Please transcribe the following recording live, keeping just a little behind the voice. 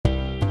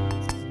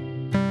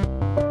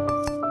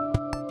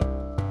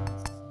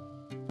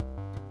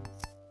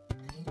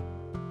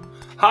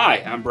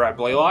Hi, I'm Brad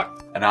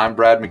Blaylock. And I'm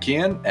Brad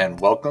McKeon, and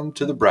welcome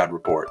to the Brad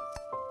Report.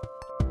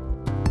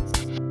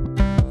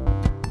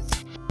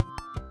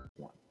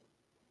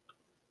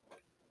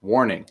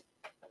 Warning,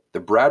 the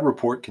Brad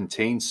Report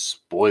contains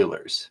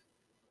spoilers.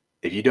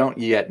 If you don't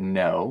yet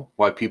know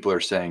why people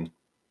are saying,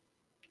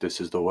 this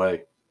is the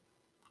way,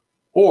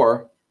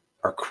 or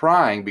are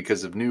crying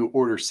because of new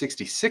Order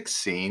 66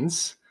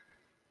 scenes,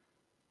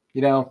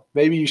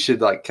 maybe you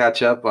should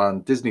catch up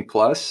on Disney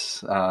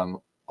Plus.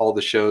 All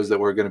the shows that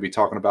we're going to be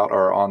talking about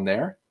are on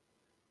there.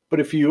 But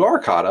if you are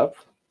caught up,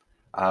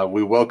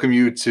 we welcome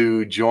you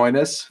to join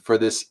us for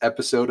this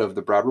episode of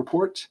the Brad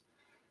Report.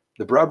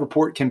 The Brad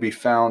Report can be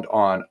found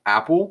on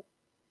Apple,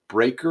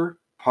 Breaker,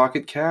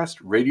 Pocket Cast,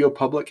 Radio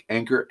Public,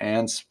 Anchor,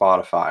 and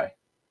Spotify.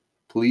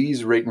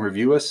 Please rate and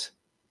review us,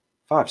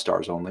 5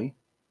 stars only,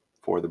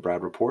 for the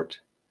Brad Report.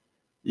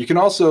 You can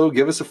also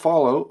give us a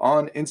follow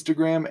on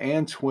Instagram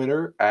and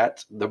Twitter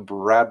at the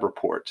Brad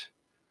Report.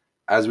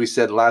 As we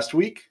said last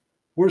week,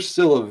 we're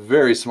still a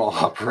very small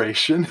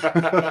operation.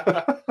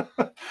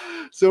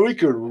 So we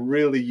could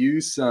really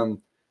use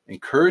some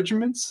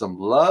encouragement, some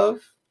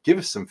love. Give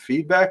us some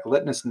feedback.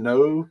 Let us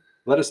know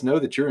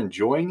that you're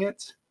enjoying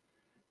it.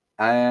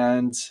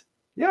 And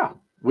yeah,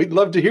 we'd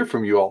love to hear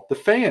from you all, the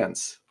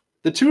fans,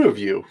 the 2 of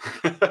you,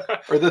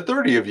 or the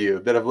 30 of you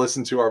that have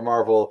listened to our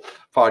Marvel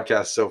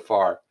podcast so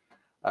far.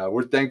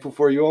 We're thankful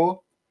for you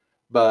all.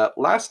 But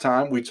last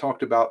time we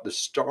talked about the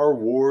Star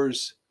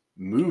Wars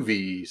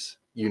movies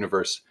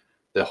universe,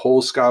 the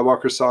whole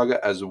Skywalker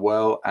saga, as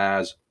well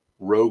as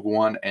Rogue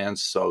One and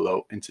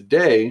Solo. And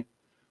today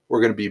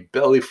we're going to be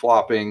belly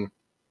flopping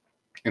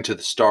into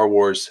the Star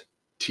Wars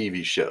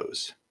TV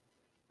shows.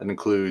 That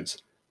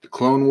includes the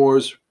Clone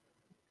Wars,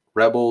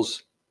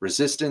 Rebels,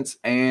 Resistance,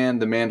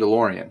 and The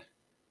Mandalorian.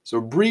 So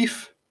a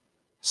brief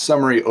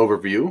summary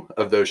overview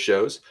of those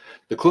shows.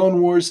 The Clone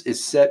Wars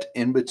is set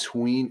in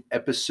between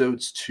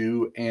episodes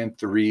 2 and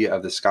 3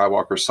 of the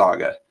Skywalker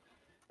saga.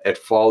 It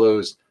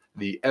follows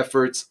the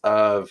efforts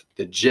of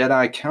the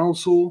Jedi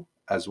Council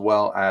as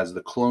well as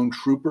the clone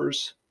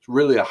troopers. It's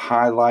really a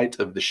highlight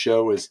of the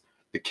show is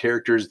the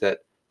characters the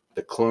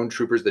clone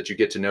troopers that you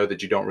get to know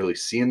that you don't really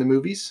see in the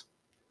movies.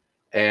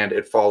 And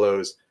it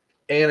follows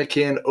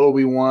Anakin,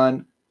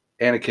 Obi-Wan,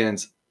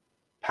 Anakin's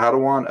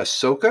Padawan,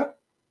 Ahsoka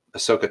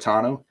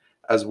Tano,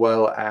 as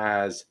well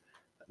as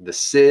the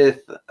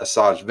Sith,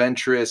 Asajj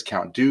Ventress,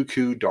 Count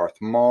Dooku, Darth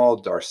Maul,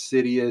 Darth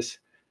Sidious,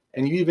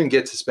 and you even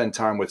get to spend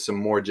time with some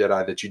more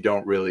Jedi that you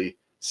don't really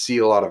see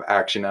a lot of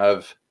action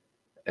of,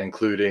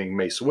 including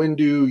Mace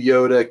Windu,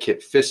 Yoda,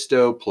 Kit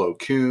Fisto, Plo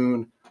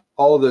Koon.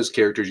 All of those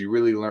characters you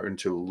really learn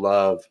to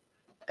love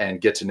and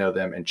get to know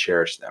them and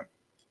cherish them.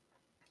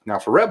 Now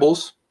for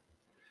Rebels,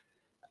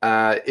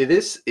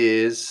 this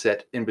is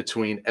set in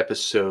between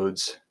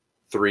episodes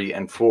 3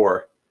 and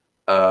 4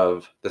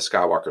 of the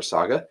Skywalker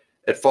saga.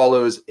 It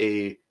follows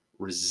a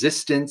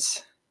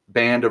resistance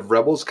band of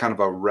rebels, kind of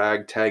a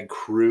ragtag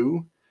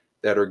crew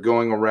that are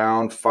going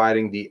around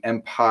fighting the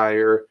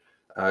Empire,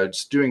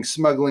 just doing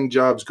smuggling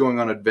jobs, going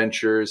on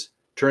adventures.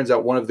 Turns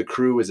out one of the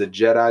crew is a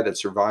Jedi that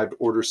survived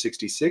Order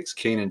 66,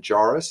 Kanan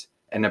Jarrus,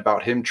 and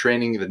about him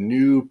training the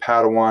new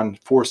Padawan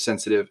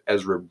Force-sensitive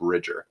Ezra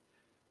Bridger.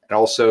 And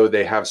also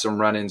they have some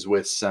run-ins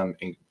with some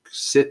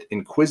Sith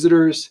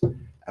Inquisitors,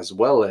 as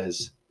well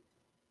as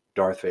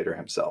Darth Vader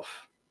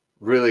himself.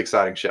 Really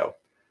exciting show.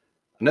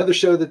 Another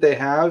show that they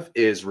have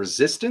is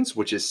Resistance,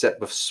 which is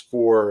set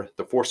before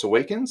The Force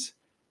Awakens.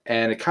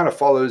 And it kind of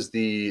follows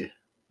the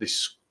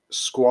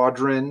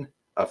squadron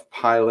of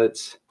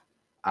pilots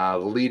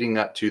leading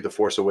up to The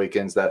Force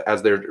Awakens, that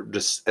as they're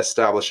just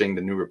establishing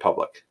the New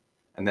Republic.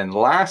 And then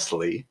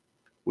lastly,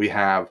 we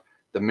have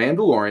The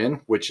Mandalorian,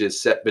 which is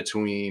set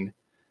between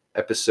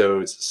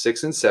episodes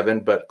 6 and 7,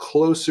 but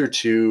closer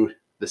to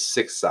the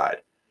 6th side.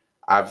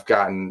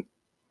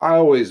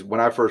 When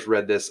I first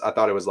read this, I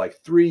thought it was like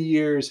 3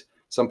 years.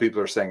 Some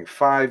people are saying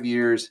 5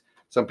 years.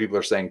 Some people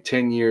are saying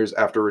 10 years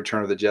after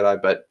Return of the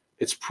Jedi, but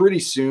it's pretty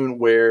soon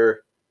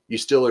where you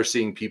still are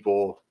seeing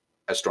people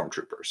as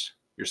stormtroopers.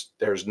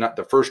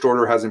 The First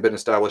Order hasn't been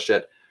established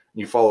yet.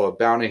 You follow a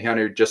bounty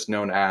hunter just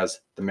known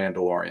as the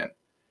Mandalorian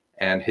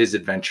and his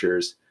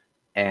adventures,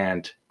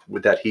 and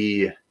with that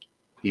he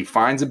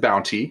finds a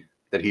bounty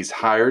that he's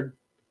hired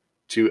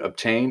to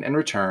obtain and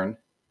return,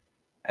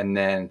 and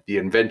then the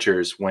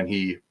adventures when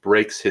he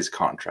breaks his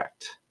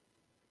contract.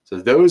 So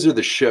those are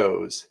the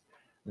shows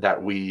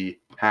that we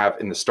have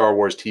in the Star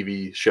Wars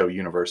TV show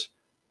universe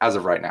as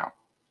of right now.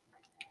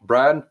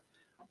 Brad,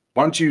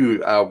 why don't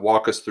you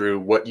walk us through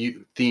what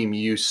theme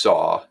you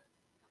saw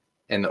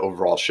in the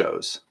overall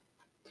shows?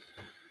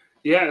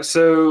 Yeah,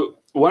 so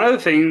one of the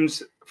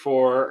themes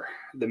for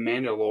The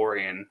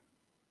Mandalorian,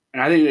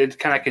 and I think it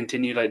kind of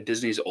continued like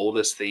Disney's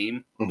oldest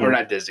theme, or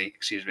not Disney,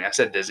 excuse me. I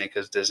said Disney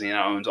because Disney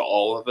now owns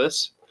all of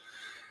us.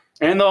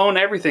 And they'll own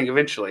everything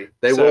eventually.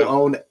 They will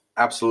own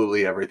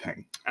absolutely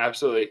everything.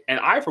 Absolutely. And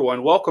I, for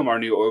one, welcome our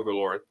new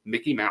overlord,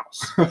 Mickey Mouse.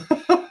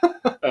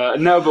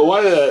 No, but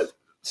one of the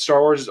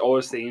Star Wars'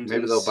 oldest themes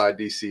Maybe they'll buy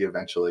DC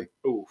eventually.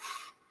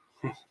 Oof.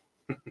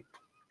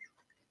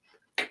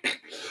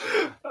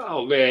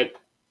 Oh man.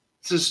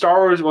 So Star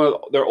Wars, one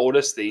of their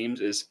oldest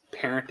themes is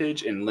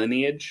parentage and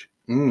lineage.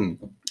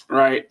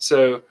 Right?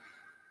 So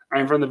I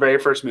mean from the very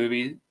first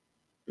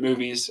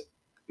movies,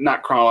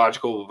 not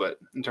chronological, but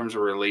in terms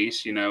of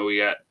release, we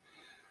got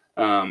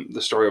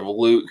the story of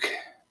Luke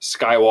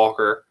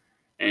Skywalker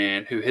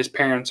and who his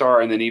parents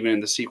are, and then even in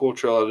the sequel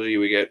trilogy,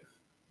 we get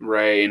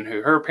Rey and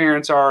who her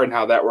parents are and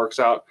how that works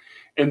out.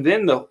 And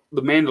then the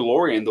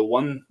Mandalorian, the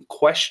one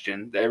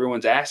question that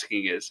everyone's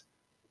asking is,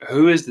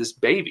 who is this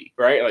baby,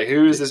 right? Like,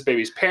 who is this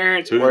baby's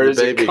parents? Where does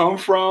it come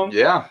from?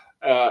 Yeah.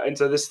 And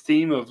so this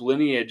theme of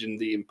lineage and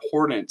the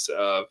importance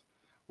of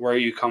where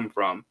you come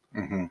from,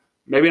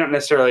 maybe not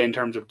necessarily in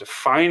terms of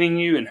defining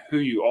you and who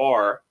you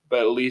are, but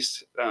at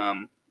least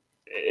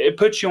it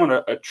puts you on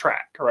a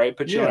track, right? It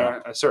puts you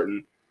on a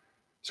certain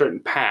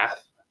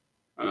path.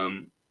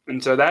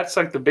 And so that's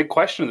like the big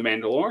question of the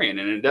Mandalorian,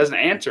 and it doesn't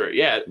answer it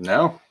yet.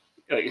 No.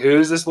 Like, who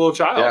is this little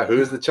child? Yeah,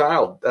 who's the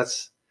child?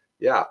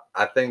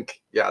 I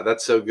think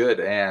that's so good.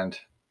 And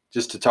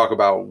just to talk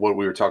about what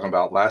we were talking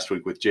about last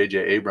week with J.J.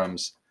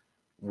 Abrams,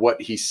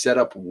 what he set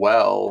up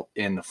well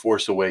in The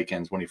Force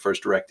Awakens when he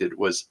first directed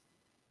was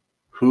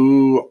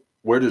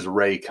where does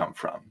Rey come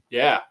from?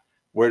 Yeah.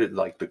 Where did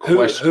the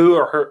question?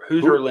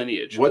 Who's her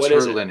lineage? What's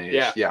her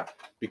lineage? Yeah.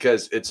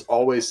 Because it's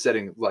always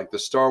setting the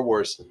Star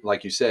Wars,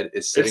 like you said,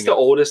 is setting. It's the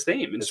oldest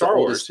theme in Star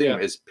Wars. The oldest theme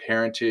is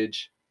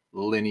parentage,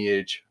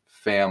 lineage,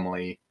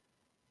 family,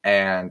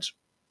 and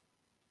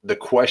the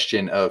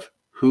question of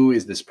who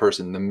is this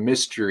person? The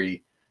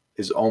mystery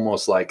is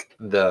almost like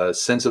the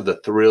sense of the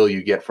thrill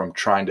you get from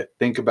trying to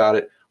think about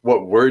it.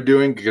 What we're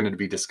doing, going to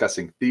be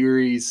discussing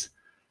theories,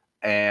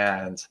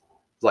 and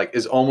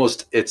is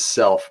almost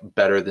itself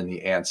better than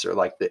the answer.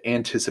 Like the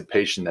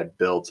anticipation that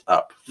builds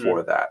up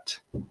for that.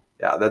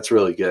 Yeah, that's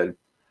really good.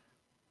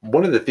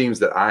 One of the themes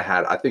that I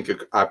had, I think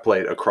I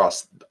played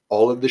across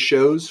all of the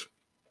shows,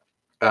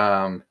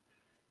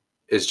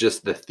 is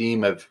just the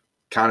theme of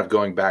kind of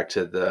going back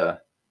to the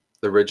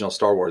original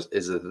Star Wars,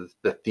 is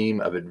the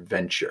theme of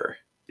adventure.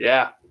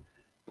 Yeah.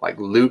 Like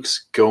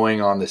Luke's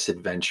going on this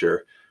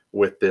adventure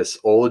with this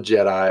old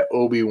Jedi,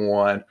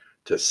 Obi-Wan,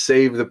 to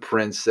save the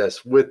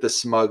princess with the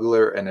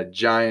smuggler and a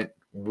giant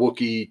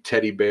Wookiee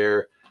teddy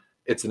bear.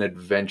 It's an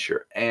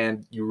adventure.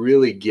 And you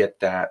really get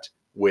that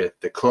with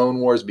the Clone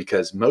Wars,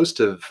 because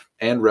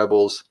and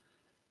Rebels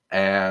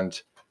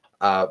and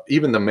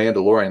even the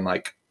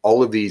Mandalorian,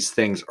 all of these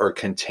things are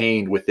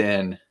contained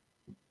within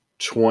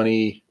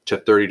 20 to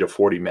 30 to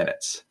 40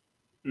 minutes.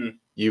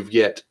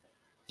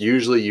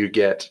 Usually you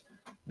get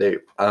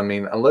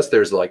unless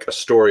there's a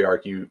story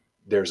arc,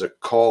 there's a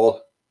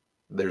call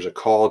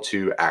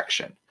to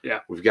action. Yeah.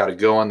 We've got to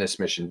go on this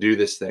mission, do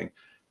this thing.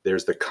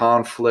 There's the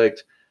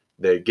conflict.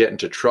 They get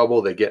into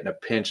trouble, they get in a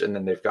pinch, and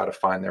then they've got to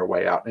find their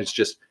way out. And it's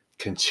just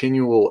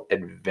continual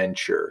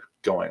adventure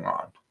going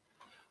on.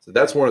 So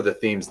that's one of the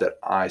themes that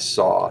I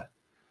saw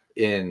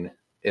in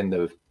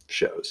the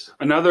shows.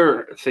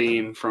 Another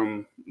theme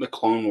from the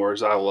Clone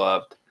Wars I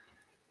loved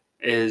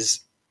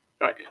is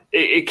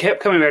it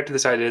kept coming back to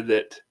this idea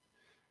that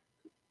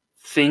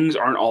things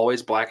aren't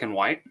always black and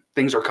white.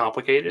 Things are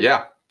complicated.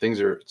 Yeah, things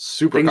are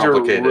super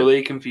complicated. Things are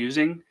really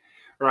confusing,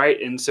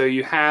 right? And so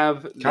you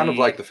have kind of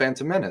like the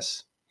Phantom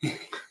Menace.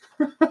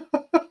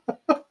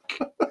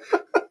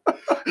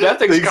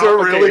 Nothing's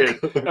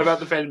complicated about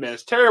the Phantom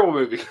Menace. Terrible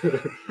movie.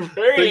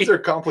 Things are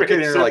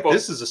complicated. And you're like,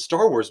 this is a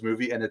Star Wars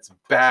movie and it's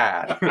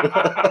bad.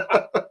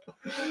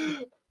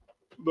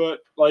 But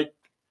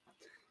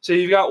so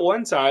you've got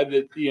one side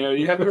that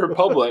you have the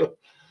Republic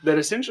that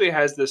essentially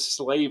has this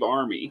slave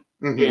army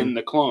in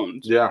the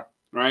clones. Yeah.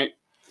 Right?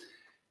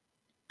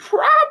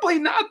 Probably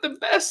not the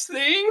best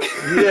thing.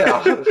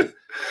 Yeah.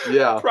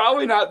 Yeah.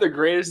 Probably not the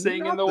greatest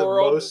thing in the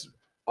world. Most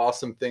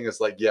awesome thing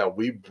is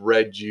we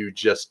bred you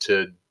just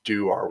to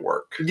do our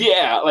work.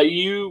 Yeah.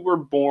 You were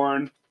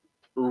born,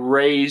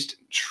 raised,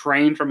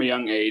 trained from a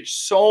young age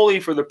solely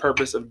for the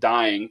purpose of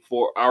dying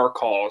for our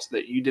cause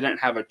that you didn't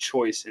have a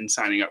choice in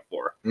signing up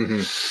for.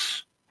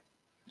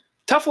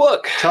 Tough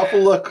look. It's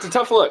a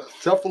tough look.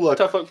 Tough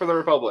look for the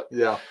Republic.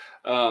 Yeah.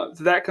 So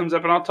that comes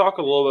up, and I'll talk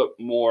a little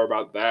bit more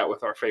about that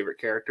with our favorite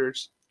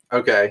characters.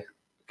 Okay.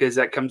 Because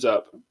that comes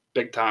up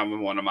big time with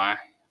one of my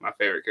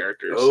favorite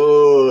characters.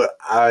 Oh,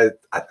 I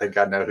think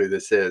I know who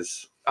this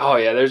is. Oh,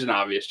 yeah, there's an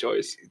obvious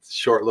choice. It's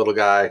short little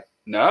guy.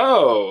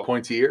 No.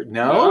 Pointy ear.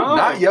 No,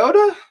 not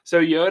Yoda? So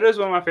Yoda is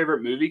one of my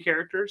favorite movie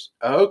characters.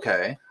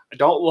 Okay. I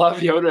don't love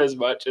Yoda as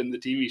much in the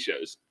TV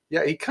shows.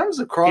 Yeah, he comes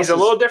across He's a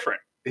little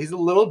different. He's a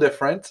little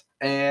different,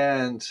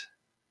 and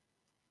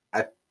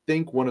I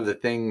think one of the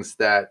things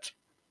that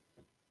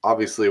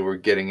obviously we're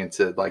getting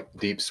into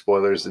deep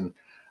spoilers and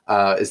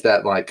is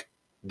that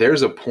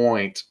there's a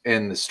point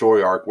in the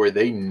story arc where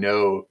they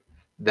know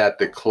that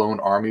the clone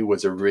army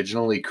was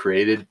originally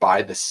created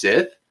by the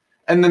Sith,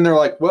 and then they're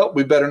like, well,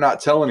 we better not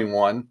tell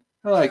anyone,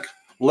 let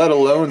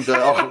alone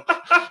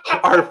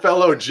our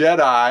fellow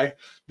Jedi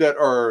that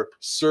are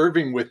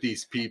serving with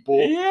these people.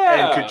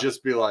 Yeah. And could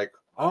just be like,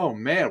 oh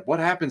man, what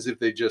happens if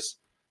they just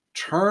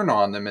turn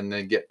on them and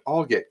then get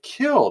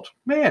killed.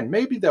 Man,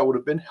 maybe that would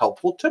have been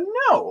helpful to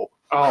know.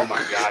 Oh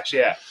my gosh,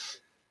 yeah.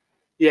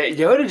 Yeah,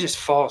 Yoda just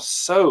falls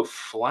so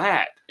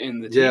flat in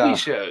the TV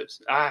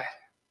shows.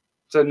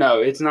 So no,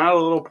 it's not a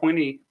little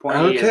pointy.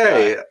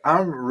 Okay,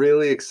 I'm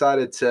really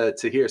excited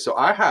to hear. So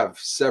I have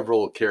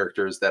several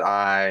characters that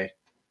I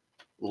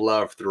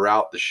love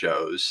throughout the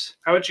shows.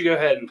 How about you go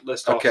ahead and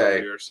list off some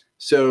of yours?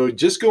 So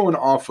just going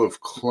off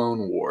of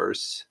Clone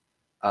Wars,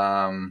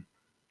 the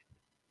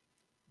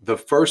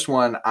first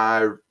one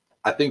I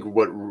think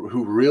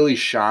who really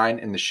shine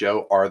in the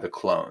show are the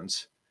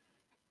clones,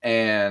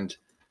 and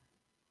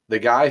the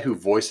guy who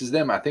voices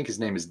them, I think his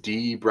name is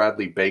D.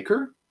 Bradley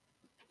Baker.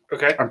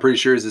 Okay, I'm pretty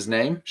sure is his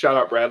name. Shout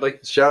out Bradley.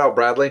 Shout out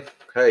Bradley.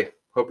 Hey,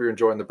 hope you're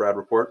enjoying the Brad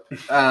Report.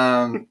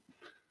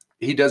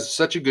 He does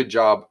such a good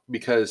job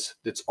because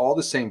it's all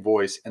the same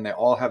voice and they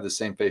all have the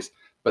same face,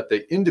 but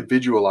they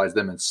individualize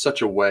them in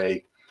such a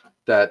way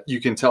that you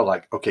can tell,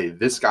 like, okay,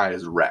 this guy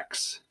is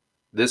Rex.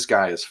 This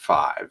guy is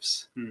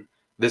Fives.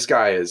 This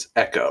guy is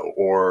Echo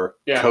or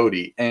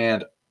Cody.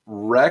 And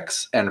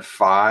Rex and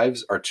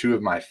Fives are two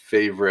of my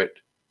favorite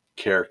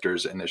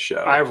characters in the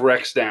show. I have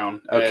Rex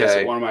down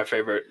as one of my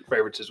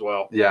favorites as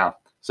well. Yeah.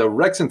 So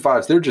Rex and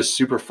Fives, they're just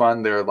super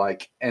fun. They're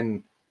like,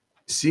 and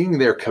seeing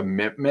their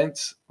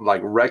commitments,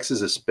 like Rex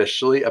is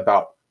especially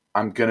about,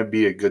 I'm going to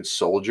be a good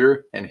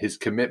soldier, and his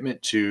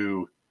commitment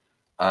to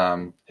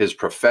his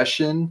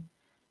profession,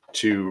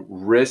 to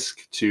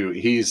risk, to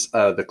he's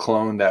the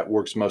clone that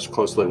works most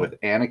closely with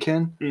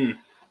Anakin.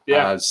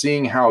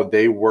 Seeing how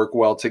they work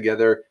well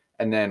together.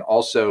 And then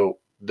also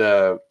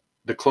the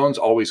clones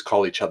always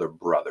call each other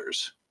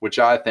brothers, which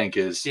I think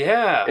is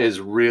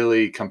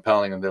really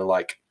compelling. And they're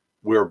like,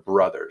 we're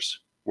brothers.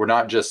 We're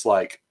not just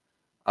like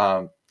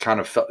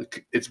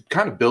it's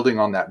kind of building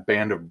on that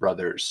Band of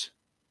Brothers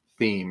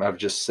theme of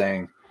just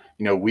saying,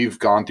 you know, we've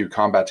gone through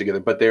combat together,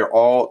 but they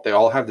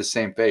all have the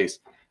same face,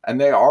 and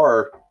they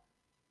are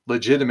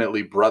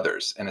legitimately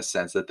brothers in a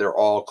sense that they're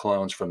all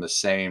clones from the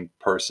same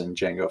person,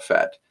 Jango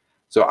Fett.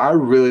 So I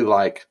really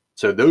like,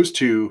 so those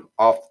two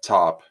off the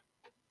top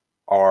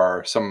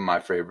are some of my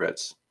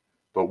favorites.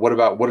 But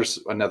what is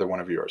another one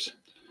of yours?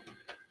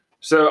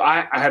 So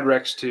I had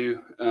Rex too.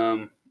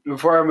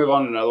 Before I move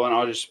on to another one,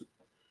 I'll just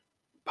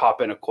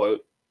pop in a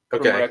quote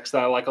from Rex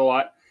that I like a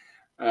lot,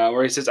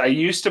 where he says, "I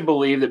used to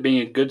believe that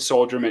being a good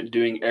soldier meant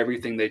doing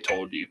everything they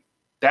told you.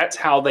 That's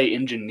how they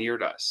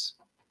engineered us.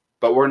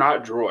 But we're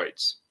not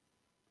droids.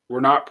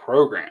 We're not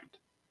programmed.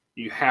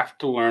 You have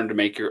to learn to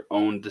make your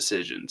own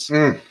decisions."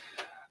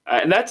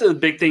 And that's a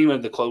big theme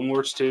of the Clone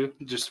Wars too.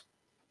 Just,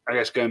 I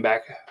guess, going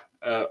back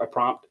a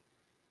prompt.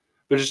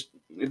 But just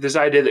this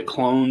idea that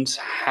clones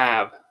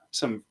have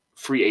some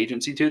free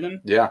agency to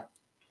them. Yeah.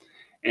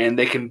 And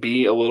they can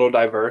be a little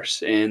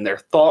diverse in their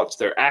thoughts,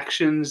 their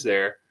actions,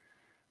 their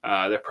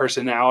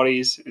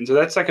personalities. And so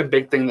that's like a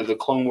big thing that the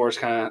Clone Wars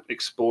kind of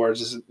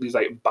explores, is these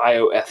like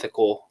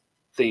bioethical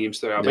themes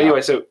throughout. But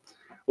anyway, so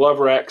love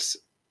Rex.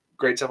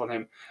 Great stuff on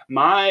him.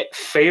 My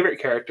favorite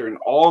character in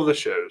all of the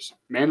shows,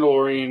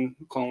 Mandalorian,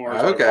 Clone Wars.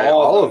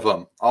 All of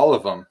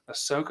them.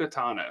 Ahsoka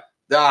Tano.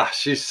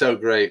 She's so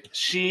great.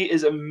 She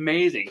is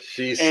amazing.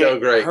 She's so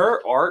great.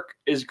 Her arc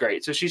is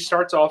great. So she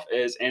starts off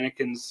as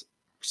Anakin's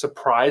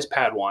surprise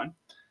Padawan.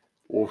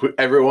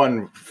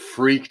 Everyone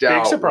freaked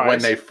out when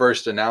they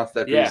first announced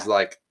that. He's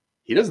like,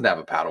 he doesn't have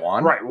a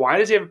Padawan. Right. Why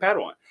does he have a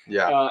Padawan?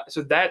 Yeah.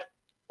 So that,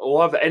 I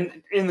love that.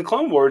 And in the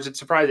Clone Wars, it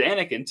surprised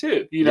Anakin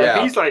too. You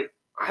know, he's like,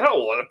 I don't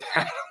want a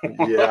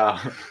Padawan.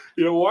 Yeah.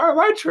 You know, why am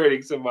I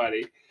training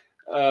somebody?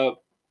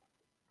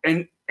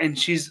 And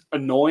she's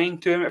annoying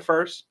to him at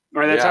first.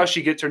 Right. That's how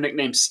she gets her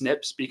nickname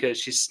Snips, because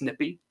she's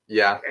snippy.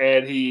 Yeah.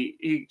 And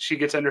she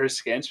gets under his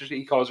skin, so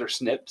he calls her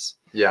Snips.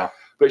 Yeah.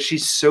 But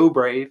she's so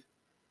brave,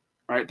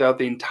 right? Throughout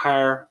the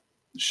entire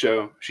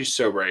show, she's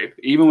so brave.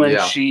 Even when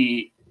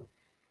she's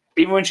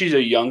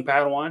a young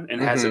Padawan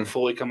and hasn't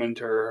fully come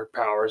into her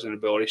powers and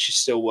abilities, she's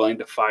still willing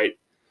to fight.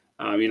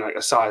 Like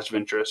Asajj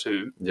Ventress,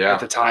 who at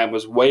the time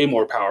was way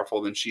more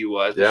powerful than she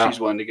was. But she's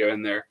willing to go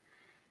in there.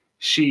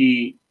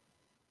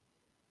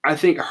 I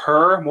think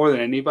her, more than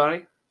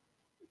anybody,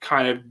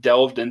 kind of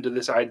delved into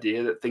this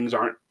idea that things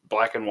aren't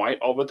black and white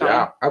all the time.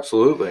 Yeah,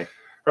 absolutely.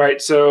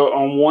 Right. So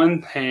on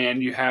one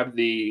hand, you have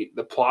the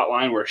plot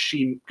line where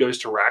she goes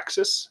to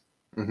Raxus.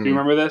 Do you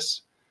remember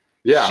this?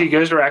 Yeah. She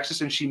goes to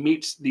Raxus and she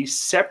meets the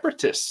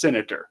Separatist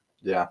senator.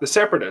 Yeah. The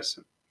Separatist,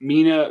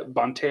 Mina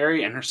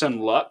Bonteri, and her son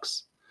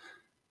Lux.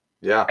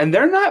 Yeah. And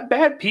they're not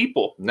bad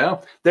people.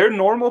 No. They're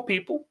normal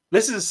people.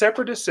 This is a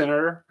Separatist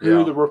senator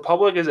who the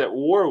Republic is at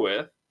war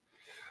with.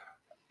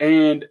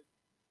 And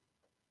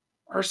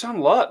her son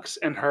Lux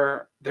and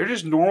they're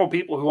just normal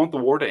people who want the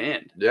war to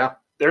end. Yeah.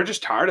 They're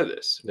just tired of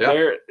this.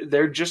 Yeah.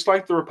 They're just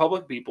like the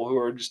Republic people who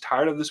are just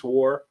tired of this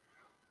war.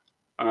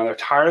 They're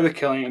tired of the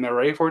killing, and they're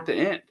ready for it to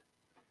end.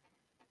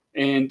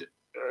 And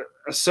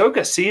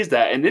Ahsoka sees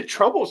that, and it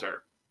troubles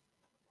her.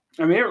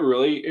 I mean, it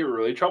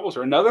really troubles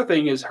her. Another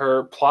thing is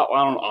her plot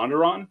line on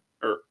Onderon,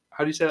 or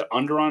how do you say that?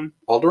 Onderon?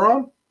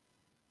 Alderaan?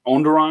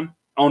 Onderon?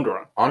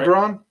 Onderon.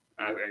 Onderon?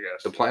 Right? I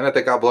guess. The planet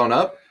that got blown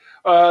up?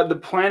 The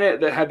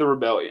planet that had the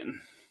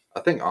rebellion. I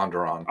think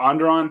Onderon.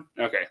 Onderon?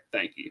 Okay,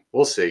 thank you.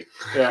 We'll see.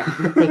 Yeah.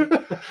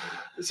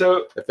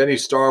 So if any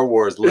Star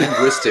Wars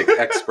linguistic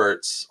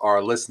experts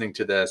are listening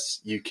to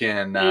this, you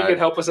can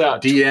help us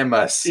out. DM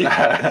us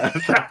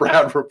the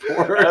Brad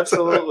Report.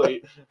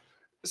 Absolutely.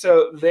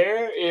 So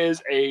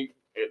there's a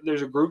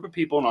group of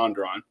people in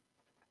Onderon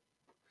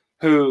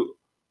who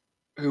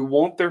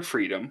want their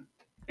freedom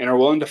and are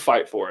willing to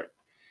fight for it.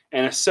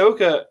 And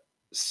Ahsoka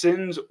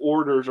sends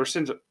orders or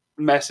sends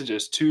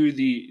messages to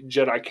the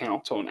Jedi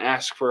Council and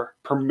asks for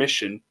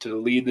permission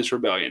to lead this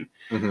rebellion.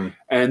 Mm-hmm.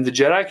 And the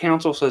Jedi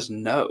Council says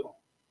no.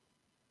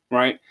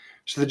 Right?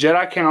 So the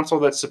Jedi Council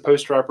that's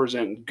supposed to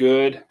represent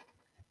good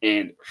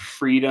and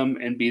freedom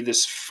and be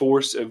this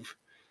force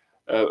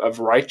of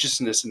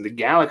righteousness in the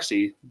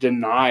galaxy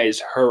denies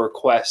her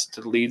request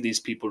to lead these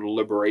people to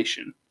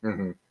liberation.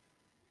 Mm-hmm.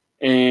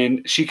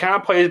 And she kind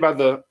of plays by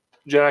the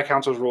Jedi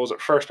Council's rules at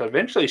first, but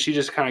eventually she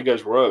just kind of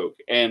goes rogue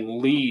and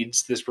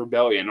leads this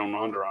rebellion on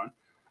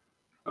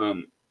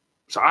Onderon.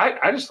 So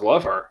I just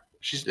love her.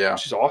 She's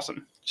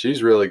awesome.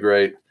 She's really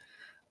great.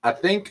 I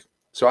think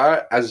so.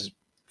 As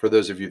for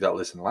those of you that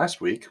listened last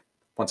week,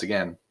 once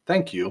again,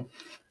 thank you.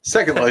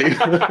 Secondly,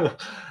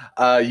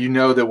 you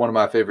know that one of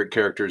my favorite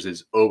characters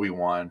is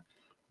Obi-Wan,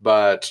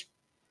 but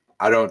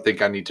I don't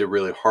think I need to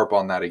really harp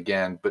on that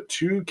again. But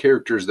two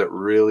characters that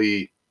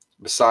really,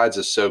 besides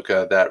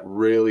Ahsoka, that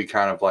really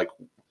kind of like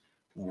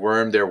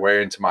wormed their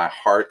way into my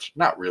heart,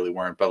 not really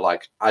wormed, but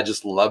like I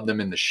just love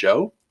them in the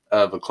show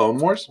of the Clone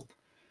Wars,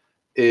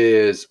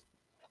 is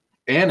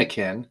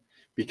Anakin,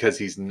 because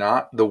he's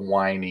not the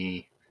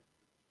whiny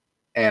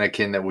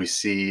Anakin that we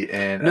see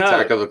in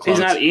Attack of the Clones.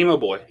 He's not emo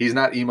boy. He's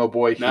not emo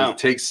boy. No. He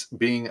takes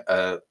being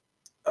a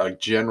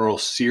general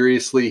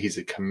seriously. He's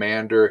a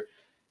commander.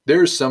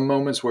 There's some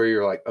moments where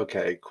you're like,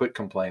 okay, quit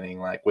complaining,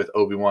 like with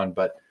Obi-Wan,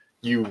 but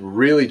you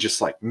really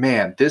just like,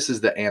 man, this is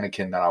the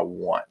Anakin that I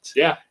want.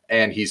 Yeah.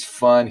 And he's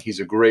fun. He's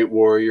a great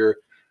warrior.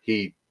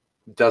 He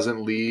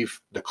doesn't leave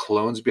the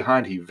clones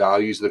behind. He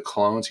values the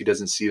clones. He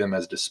doesn't see them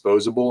as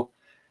disposable.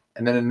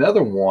 And then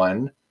another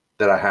one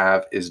that I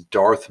have is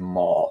Darth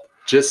Maul.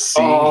 Just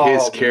seeing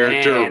his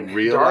character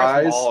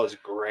realize Darth Maul is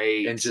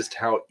great. And just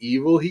how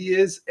evil he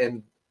is.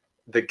 And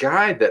the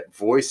guy that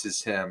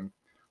voices him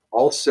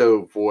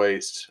also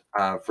voiced,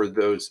 for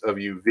those of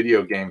you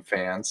video game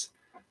fans,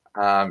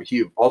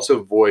 he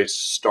also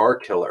voiced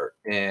Starkiller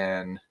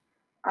in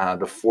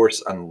The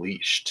Force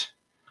Unleashed.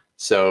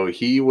 So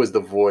he was the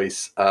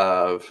voice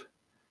of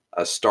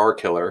a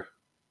Starkiller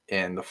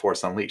in The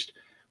Force Unleashed,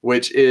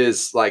 which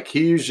is like,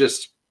 he's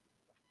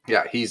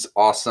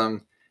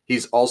awesome.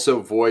 He's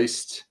also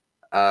voiced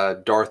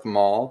Darth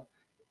Maul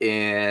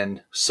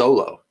in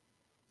Solo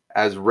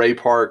as Ray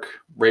Parker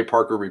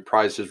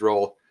reprised his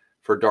role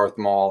for Darth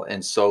Maul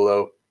in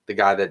Solo, the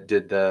guy that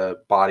did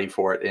the body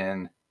for it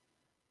in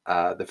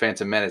The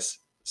Phantom Menace.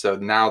 So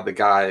now the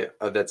guy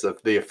that's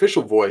the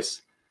official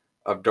voice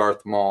of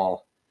Darth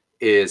Maul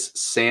is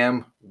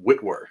Sam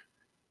Witwer,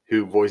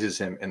 who voices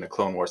him in the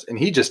Clone Wars. And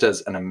he just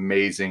does an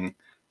amazing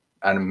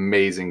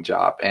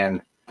job.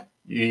 And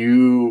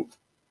you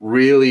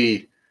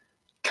really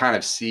kind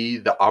of see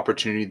the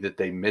opportunity that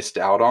they missed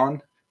out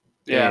on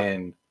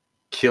in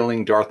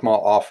killing Darth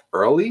Maul off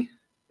early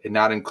and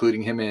not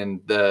including him in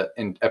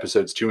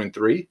episodes 2 and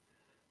 3.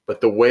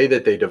 But the way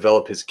that they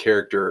develop his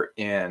character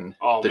in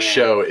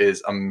show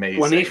is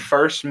amazing. When he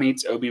first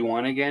meets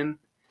Obi-Wan again,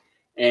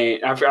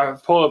 and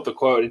I've pulled up the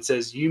quote, it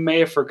says, "You may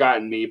have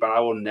forgotten me, but I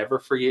will never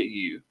forget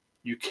you.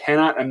 You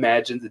cannot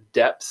imagine the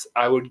depths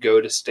I would go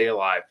to stay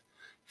alive,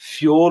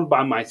 fueled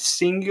by my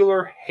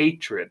singular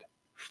hatred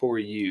for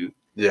you."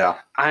 Yeah.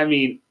 I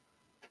mean,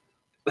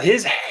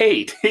 his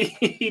hate,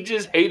 he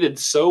just hated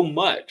so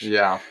much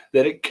that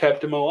it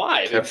kept him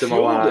alive. Kept him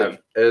alive.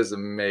 It is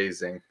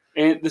amazing.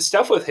 And the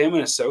stuff with him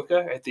and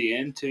Ahsoka at the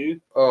end too.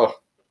 Oh,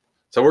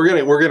 so we're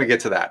gonna get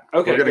to that.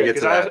 Okay, we're gonna get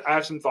to that. I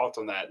have some thoughts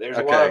on that.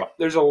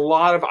 There's a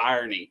lot of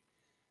irony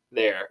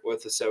there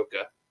with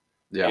Ahsoka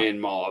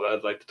and Maul that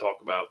I'd like to talk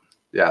about.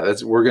 Yeah,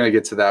 we're gonna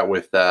get to that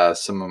with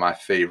some of my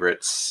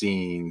favorite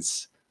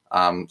scenes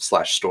 /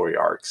 story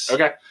arcs.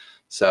 Okay.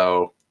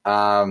 So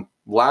my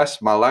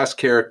last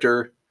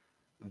character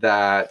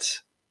that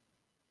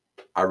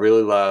I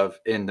really love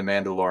in The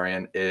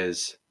Mandalorian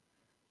is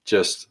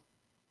just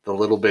the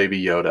little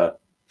baby Yoda.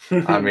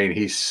 I mean,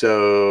 he's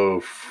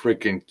so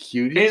freaking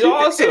cute. He's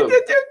awesome.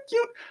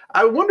 Cute.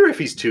 I wonder if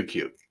he's too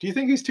cute. Do you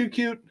think he's too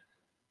cute?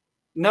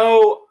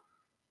 No.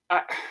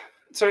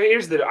 So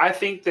here's I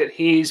think that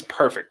he's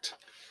perfect.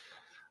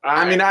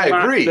 I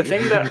agree. The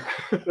thing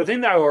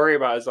that I worry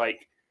about is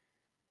like,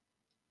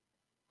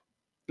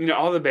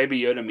 all the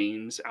Baby Yoda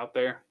memes out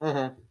there.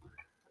 Mm-hmm.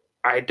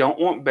 I don't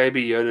want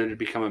Baby Yoda to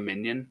become a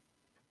minion.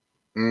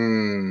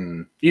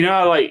 Minions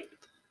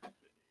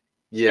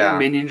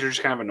are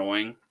just kind of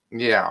annoying.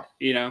 Yeah.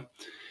 And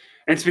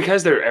it's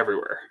because they're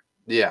everywhere.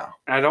 Yeah.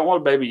 And I don't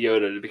want Baby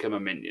Yoda to become a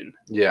minion.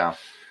 Yeah.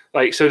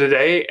 Like, so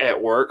today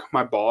at work,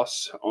 my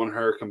boss on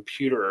her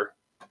computer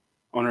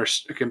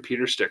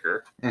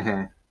sticker,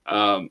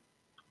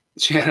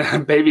 she had a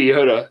Baby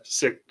Yoda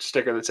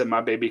sticker that said,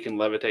 "My baby can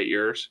levitate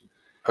yours."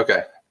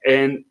 Okay.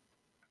 And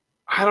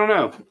I don't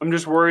know. I'm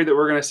just worried that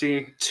we're going to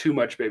see too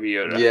much Baby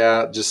Yoda.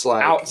 Yeah, just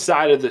like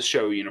outside of the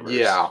show universe.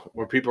 Yeah,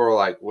 where people are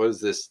like, "What is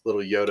this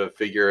little Yoda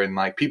figure?" And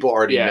like people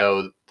already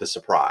know the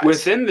surprise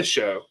within the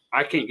show.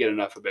 I can't get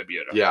enough of Baby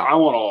Yoda. Yeah, I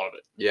want all of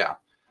it. Yeah.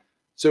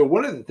 So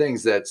one of the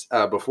things that's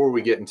before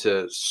we get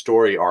into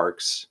story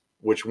arcs,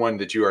 which one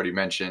that you already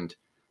mentioned,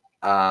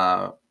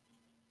 one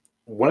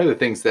of the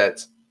things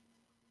that's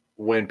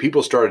when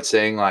people started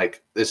saying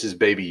like this is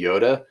Baby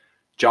Yoda,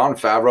 Jon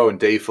Favreau and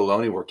Dave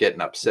Filoni were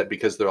getting upset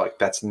because they're like,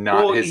 that's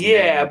not his name.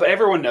 Yeah, but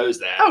everyone knows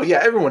that. Oh, yeah,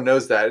 everyone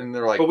knows that. And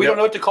they're like, but we don't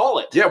know what to call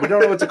it. Yeah, we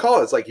don't know what to call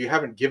it. It's like, you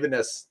haven't given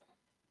us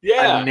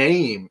a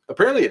name.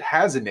 Apparently it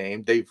has a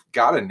name. They've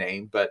got a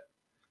name, but.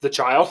 The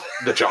child?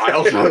 The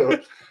child?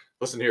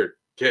 Listen here,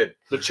 kid.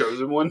 The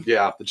chosen one?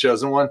 Yeah, the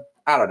chosen one.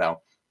 I don't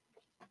know.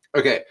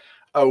 Okay.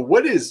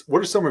 What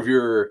are some of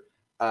your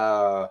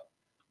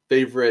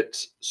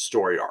favorite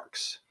story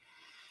arcs?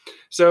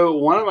 So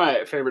one of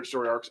my favorite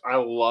story arcs, I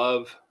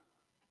love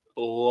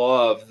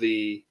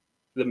the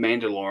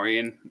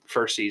Mandalorian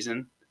first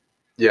season.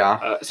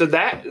 Yeah. So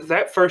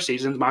that first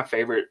season is my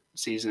favorite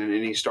season in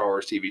any Star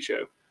Wars TV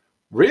show.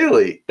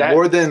 Really?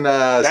 More than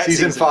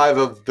season 5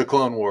 of the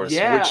Clone Wars,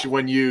 which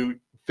when you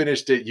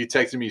finished it, you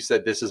texted me, you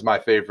said, "This is my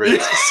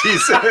favorite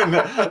season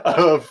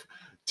of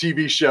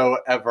TV show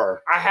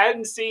ever." I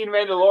hadn't seen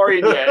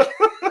Mandalorian yet.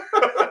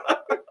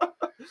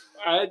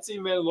 I had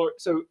seen Mandalorian.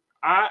 So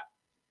I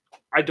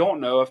don't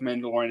know if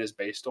Mandalorian is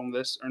based on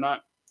this or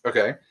not.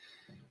 Okay.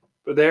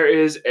 But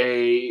there's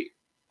a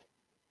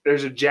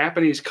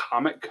Japanese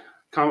comic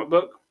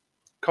book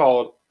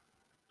called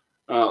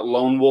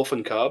Lone Wolf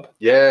and Cub.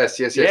 Yes.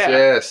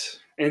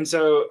 And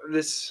so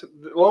this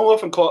Lone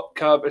Wolf and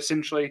Cub,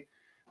 essentially,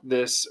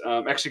 this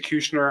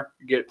executioner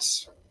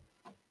gets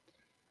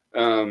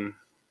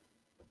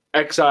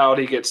exiled.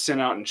 He gets sent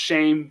out in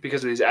shame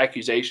because of these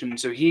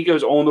accusations. So he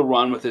goes on the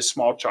run with his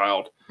small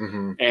child.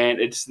 Mm-hmm. And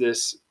it's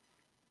this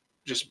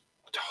just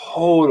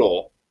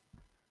total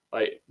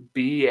like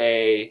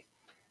BA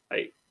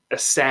like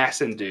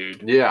assassin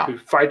dude. Yeah. Who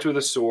fights with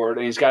a sword,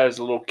 and he's got his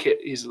little kid,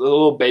 he's a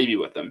little baby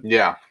with him.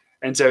 Yeah.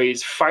 And so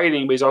he's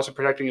fighting, but he's also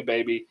protecting a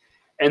baby.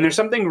 And there's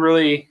something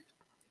really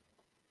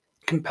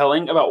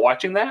compelling about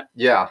watching that.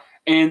 Yeah.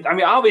 And I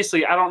mean,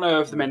 obviously, I don't know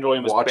if the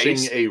Mandalorian was watching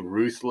based, a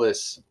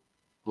ruthless,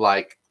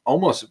 like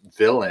almost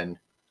villain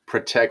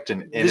protect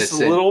an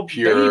innocent, little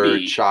pure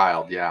baby.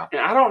 child. Yeah.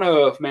 And I don't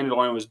know if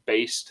Mandalorian was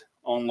based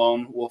on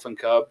Lone Wolf and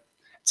Cub.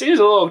 It seems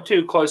a little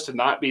too close to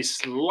not be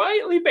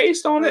slightly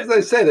based on it. As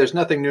they say, there's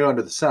nothing new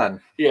under the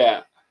sun.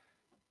 Yeah.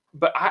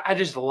 But I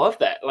just love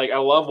that. Like, I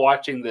love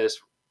watching this,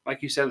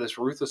 like you said, this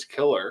ruthless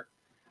killer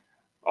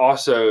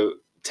also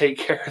take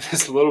care of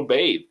this little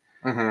babe.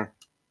 Mm-hmm.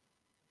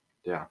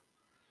 Yeah.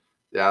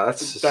 Yeah,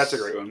 that's a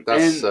great one.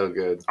 That's so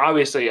good.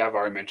 Obviously, I've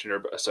already mentioned her,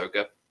 but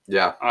Ahsoka.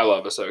 Yeah. I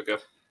love Ahsoka.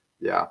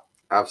 Yeah,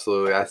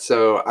 absolutely.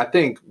 So I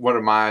think one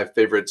of my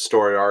favorite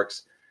story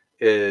arcs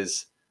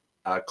is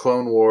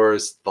Clone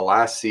Wars, the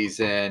last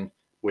season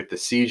with the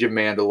Siege of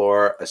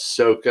Mandalore,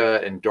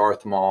 Ahsoka and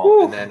Darth Maul,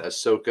 Woo. And then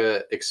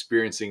Ahsoka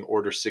experiencing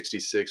Order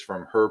 66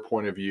 from her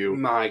point of view.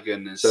 My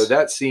goodness. So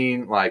that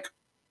scene, like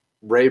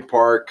Ray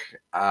Park,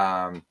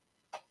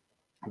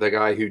 the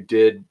guy who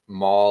did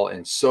Maul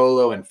and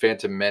Solo and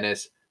Phantom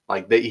Menace,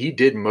 like he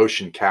did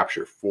motion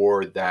capture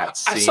for that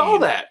scene. I saw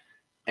that.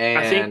 And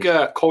I think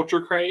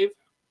Culture Crave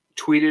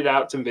tweeted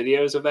out some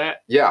videos of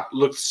that. Yeah.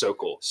 Looked so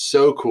cool.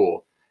 So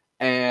cool.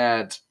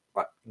 And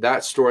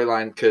that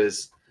storyline,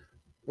 because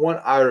one,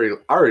 I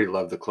already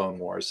love the Clone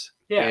Wars.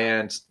 Yeah.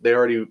 And they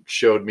already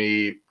showed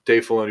me,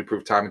 Dave Filoni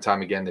proved time and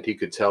time again that he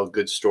could tell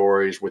good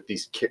stories with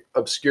these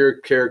obscure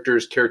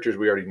characters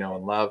we already know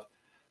and love.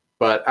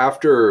 But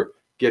after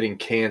getting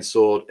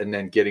canceled and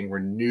then getting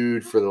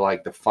renewed for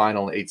the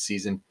final 8th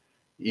season,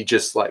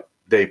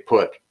 they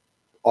put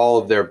all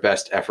of their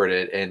best effort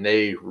in, and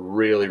they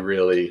really,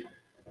 really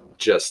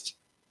just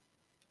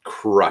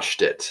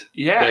crushed it.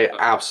 Yeah. They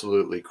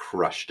absolutely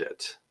crushed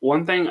it.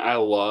 One thing I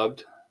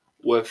loved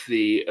with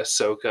the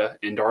Ahsoka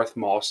and Darth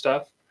Maul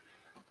stuff,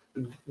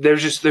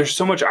 there's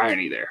so much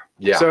irony there.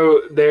 Yeah.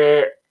 So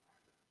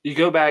you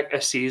go back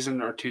a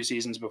season or 2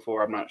 seasons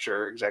before, I'm not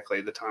sure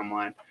exactly the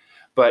timeline,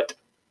 but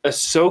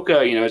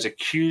Ahsoka, is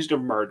accused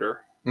of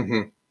murder,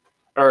 mm-hmm.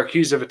 or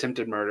accused of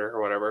attempted murder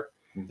or whatever.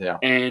 Yeah.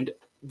 And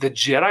the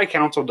Jedi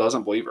Council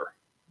doesn't believe her.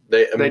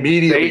 They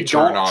immediately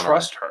turn on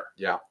trust her.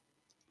 Yeah.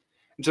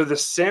 And so the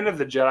sin of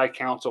the Jedi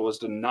Council was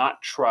to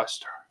not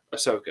trust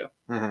Ahsoka.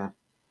 Mm-hmm.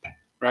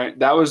 Right?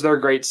 That was their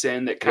great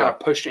sin that kind of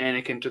pushed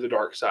Anakin to the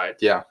dark side.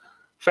 Yeah.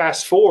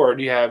 Fast forward,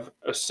 you have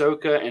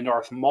Ahsoka and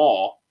Darth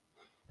Maul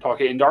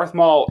talking, and Darth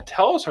Maul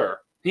tells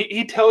her.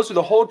 He tells her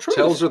the whole truth.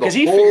 Tells her the whole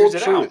figures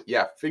it truth. out.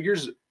 Yeah,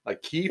 figures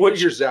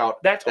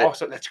out.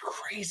 That's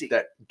crazy.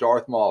 That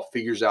Darth Maul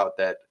figures out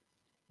that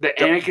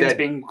Anakin's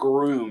being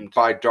groomed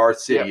by Darth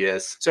Sidious, yeah.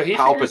 So he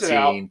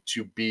Palpatine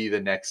to be the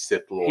next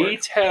Sith Lord. He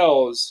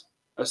tells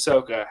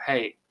Ahsoka,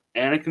 "Hey,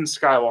 Anakin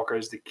Skywalker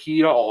is the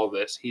key to all of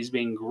this. He's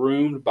being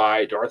groomed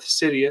by Darth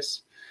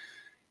Sidious.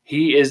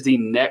 He is the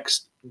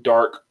next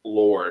Dark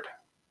Lord.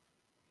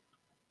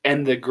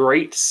 And the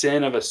great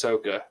sin of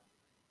Ahsoka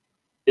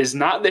is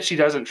not that she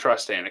doesn't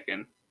trust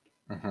Anakin,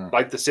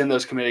 like the sin that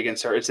was committed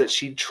against her. It's that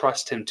she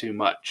trusts him too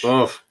much.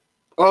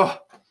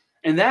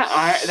 And that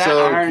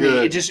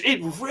irony, good.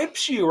 it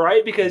rips you,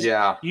 right? Because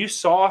you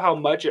saw how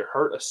much it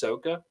hurt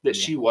Ahsoka that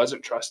she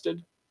wasn't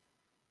trusted.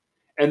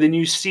 And then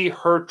you see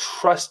her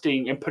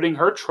trusting and putting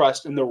her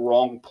trust in the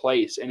wrong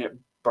place, and it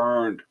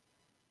burned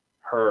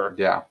her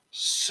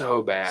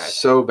so bad.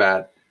 So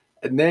bad.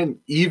 And then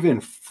even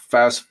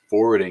fast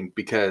forwarding,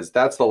 because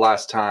that's the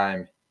last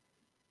time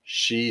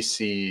she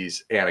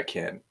sees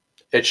Anakin.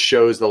 It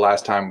shows the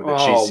last time that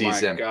she sees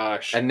him.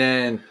 Gosh. And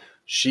then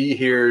she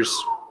hears,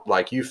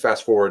 like, you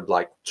fast forward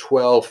like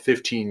 12,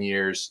 15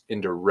 years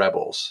into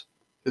Rebels,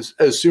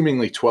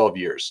 assumingly 12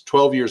 years.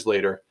 12 years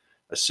later,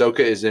 Ahsoka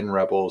is in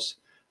Rebels.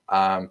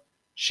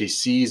 She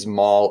sees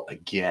Maul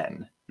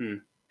again.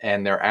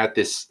 And they're at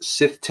this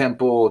Sith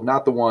temple,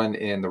 not the one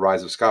in The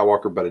Rise of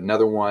Skywalker, but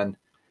another one.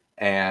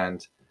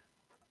 And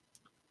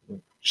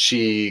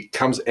she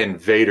comes and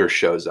Vader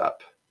shows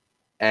up.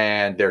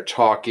 And they're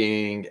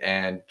talking,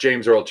 and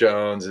James Earl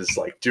Jones is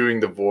like doing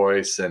the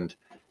voice, and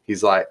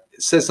he's like,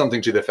 says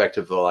something to the effect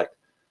of like,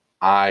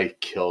 I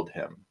killed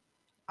him.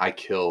 I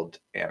killed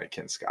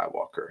Anakin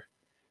Skywalker.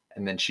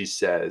 And then she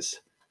says,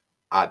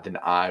 then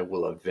I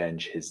will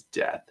avenge his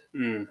death.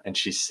 And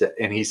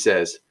he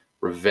says,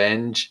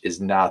 revenge is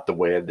not the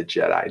way of the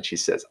Jedi. And she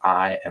says,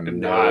 I am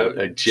not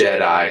a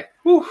Jedi.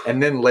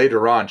 And then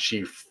later on,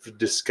 she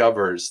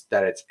discovers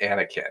that it's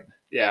Anakin.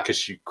 Yeah. Because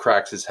she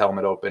cracks his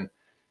helmet open.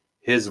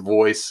 His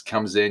voice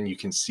comes in. You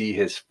can see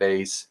his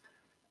face.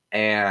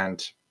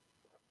 And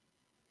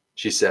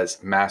she says,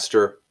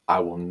 Master, I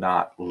will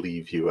not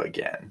leave you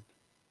again.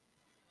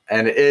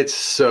 And it's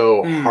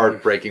so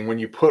heartbreaking. When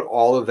you put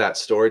all of that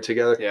story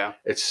together,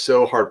 it's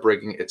so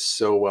heartbreaking. It's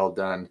so well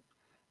done.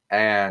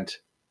 And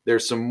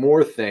there's some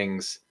more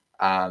things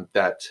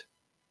that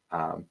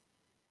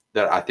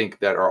I think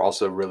that are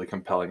also really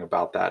compelling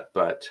about that.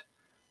 But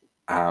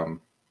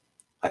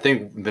I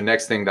think the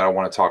next thing that I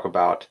want to talk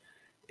about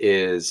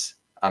is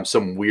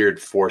some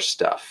weird Force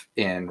stuff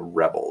in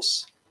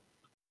Rebels.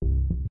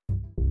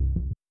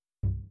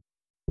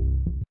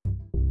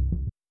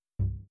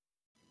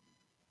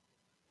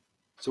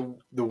 So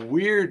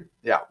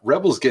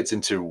Rebels gets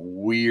into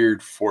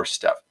weird Force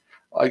stuff.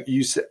 Like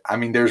you said, I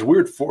mean, there's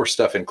weird Force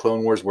stuff in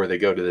Clone Wars where they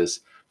go to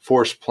this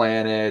Force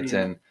planet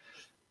and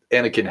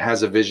Anakin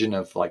has a vision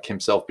of like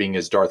himself being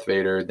as Darth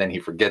Vader. Then he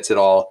forgets it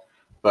all.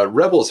 But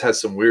Rebels has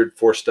some weird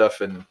Force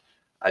stuff, and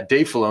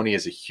Dave Filoni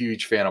is a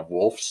huge fan of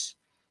wolves,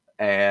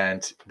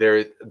 and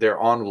they're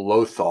on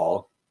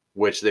Lothal,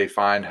 which they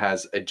find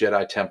has a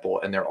Jedi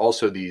temple, and they're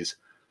also these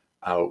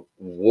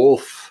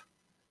wolf.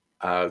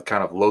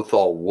 Kind of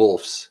Lothal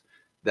wolves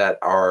that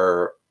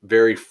are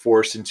very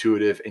Force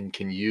intuitive and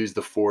can use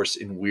the Force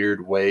in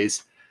weird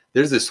ways.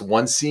 There's this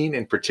one scene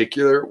in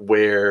particular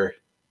where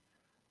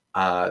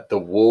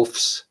the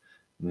wolves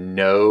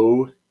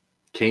know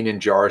Kanan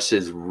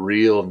Jarrus's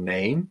real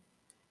name,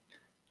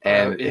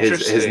 and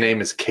his name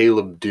is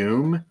Caleb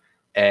Doom,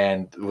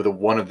 and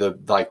one of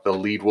the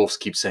lead wolves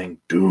keeps saying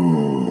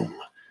Doom,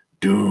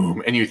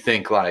 Doom, and you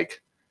think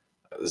like,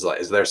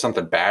 is there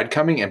something bad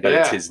coming? But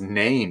it's his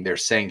name. They're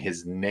saying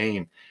his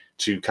name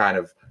to kind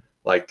of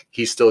like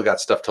he's still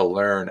got stuff to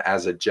learn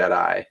as a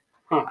Jedi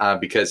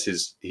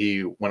because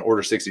when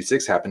Order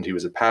 66 happened, he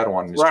was a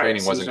Padawan and his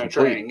training wasn't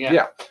complete.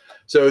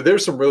 So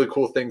there's some really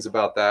cool things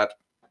about that.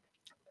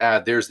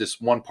 There's this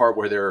one part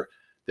where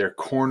they're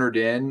cornered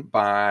in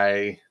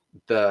by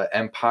the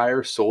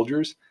Empire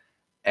soldiers,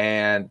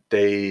 and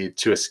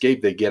to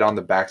escape, they get on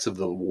the backs of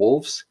the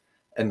wolves,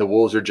 and the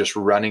wolves are just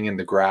running in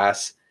the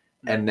grass.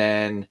 And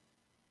then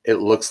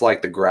it looks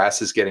like the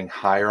grass is getting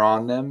higher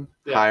on them,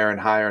 higher and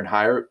higher and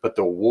higher, but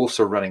the wolves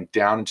are running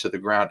down into the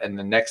ground. And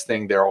the next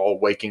thing, they're all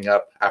waking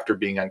up after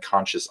being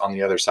unconscious on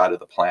the other side of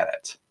the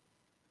planet.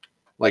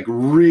 Like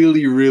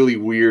really, really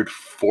weird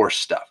Force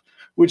stuff,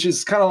 which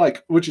is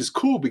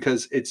cool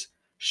because it's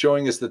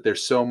showing us that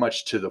there's so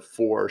much to the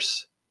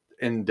Force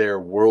in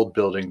their world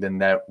building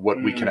than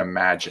what we can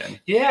imagine.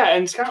 Yeah.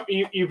 And it's kind of,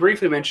 you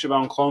briefly mentioned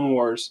about Clone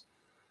Wars.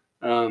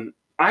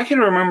 I can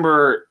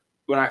remember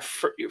when I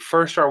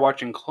first started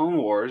watching Clone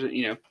Wars,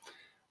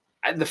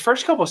 the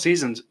first couple of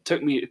seasons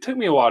took me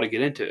a while to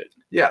get into it.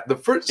 Yeah,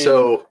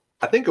 so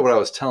I think what I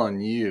was telling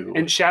you,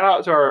 and shout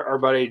out to our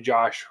buddy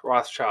Josh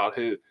Rothschild,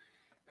 who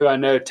I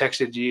know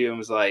texted you and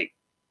was like,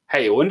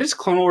 "Hey, when does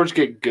Clone Wars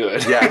get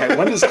good?" Yeah,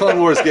 when does Clone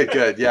Wars get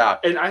good? Yeah,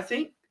 and I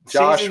think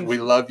Josh, we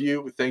love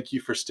you. Thank you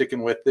for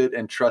sticking with it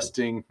and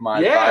trusting my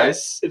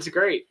advice. It's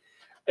great,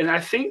 and I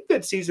think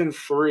that season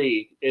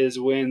 3 is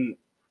when.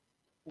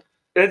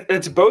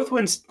 It's both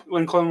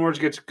when Clone Wars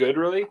gets good,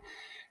 really,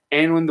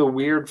 and when the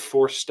weird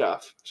Force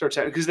stuff starts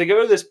happening. Because they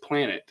go to this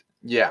planet,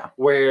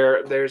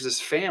 where there's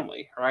this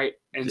family, right?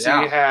 And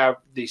so you have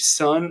the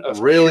son of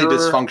really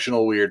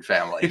dysfunctional, weird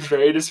family,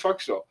 very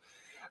dysfunctional.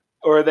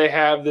 or they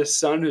have this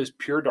son who's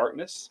pure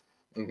darkness,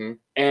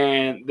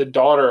 and the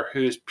daughter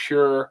who is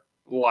pure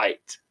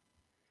light,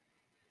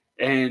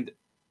 and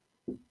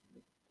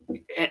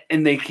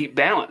they keep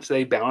balance.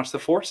 They balance the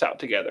force out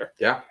together.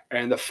 Yeah.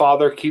 And the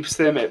father keeps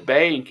them at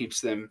bay and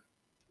keeps them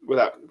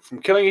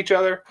from killing each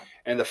other.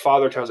 And the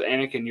father tells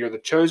Anakin, "You're the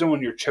chosen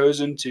one. You're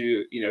chosen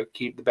to,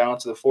 keep the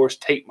balance of the force.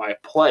 Take my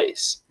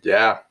place."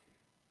 Yeah.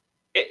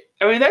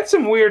 That's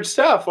some weird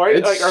stuff, right?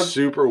 It's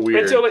super weird.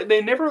 And so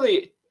they never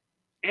really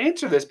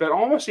answer this, but it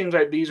almost seems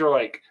like these are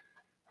like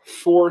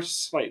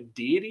force, like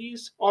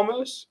deities,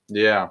 almost.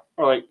 Yeah.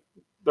 Or like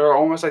they're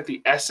almost like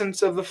the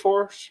essence of the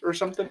force or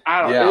something.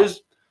 I don't know.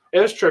 It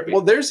was trippy.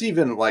 Well, there's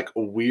even like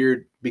a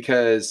weird,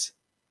 because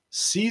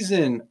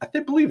I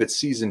believe it's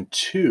season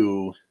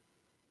 2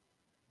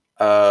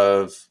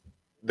 of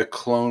the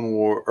Clone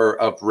War or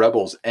of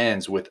Rebels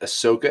ends with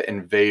Ahsoka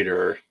and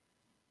Vader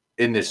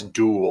in this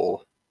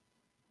duel.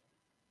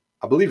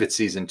 I believe it's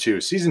season 2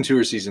 or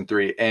season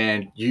 3,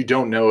 and you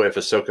don't know if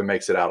Ahsoka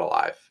makes it out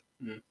alive.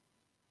 Mm.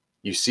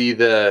 You see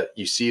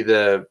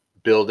the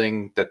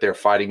building that they're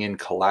fighting in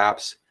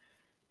collapse.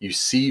 You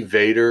see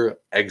Vader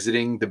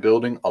exiting the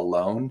building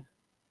alone.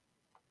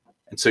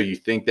 And so you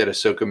think that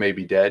Ahsoka may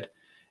be dead.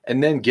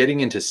 And then getting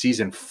into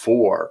season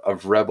 4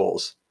 of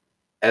Rebels,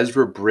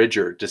 Ezra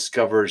Bridger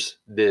discovers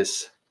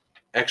this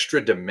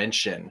extra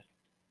dimension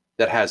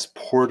that has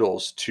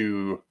portals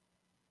to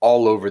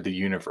all over the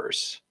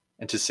universe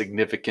and to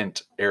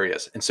significant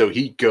areas. And so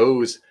he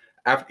goes,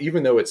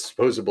 even though it's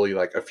supposedly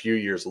like a few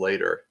years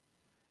later,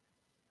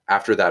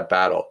 after that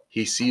battle,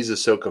 he sees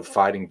Ahsoka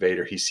fighting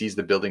Vader. He sees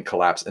the building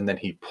collapse, and then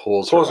he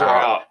pulls her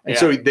out. And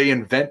so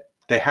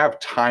they have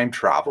time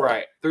travel.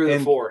 Right. Through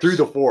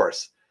the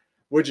Force,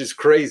 which is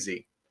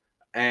crazy.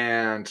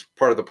 And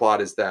part of the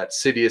plot is that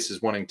Sidious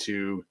is wanting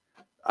to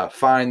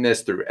find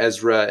this through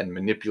Ezra and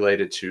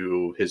manipulate it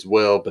to his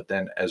will, but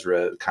then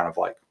Ezra kind of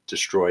like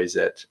destroys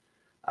it,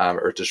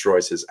 or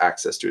destroys his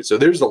access to it. So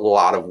there's a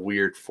lot of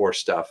weird Force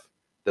stuff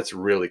that's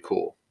really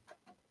cool.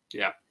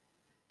 Yeah.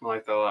 I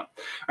like that a lot.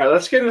 All right,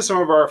 let's get into some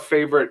of our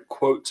favorite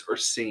quotes or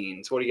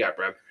scenes. What do you got,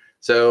 Brad?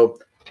 So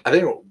I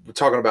think we're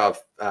talking about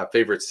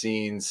favorite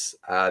scenes.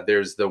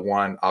 There's the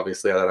one,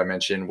 obviously, that I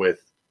mentioned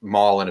with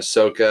Maul and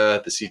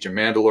Ahsoka. The Siege of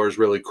Mandalore is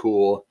really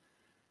cool.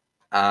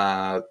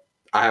 I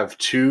have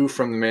 2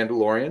 from The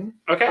Mandalorian.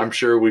 Okay. I'm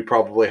sure we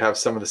probably have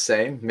some of the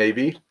same,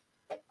 maybe.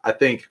 I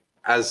think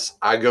as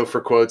I go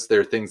for quotes, there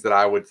are things that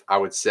I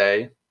would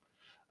say.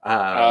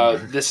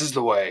 This is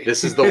the way.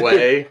 This is the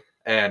way,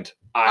 and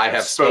I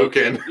have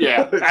spoken.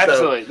 Yeah,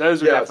 absolutely.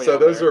 Those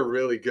are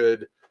really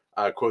good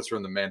quotes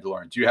from The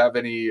Mandalorian. Do you have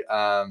any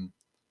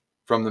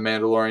from The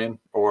Mandalorian?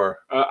 Or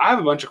I have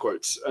a bunch of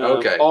quotes.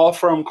 Okay. All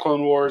from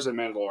Clone Wars and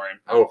Mandalorian.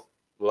 Oh,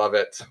 love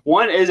it.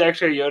 One is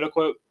actually a Yoda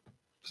quote.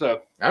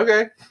 So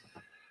okay.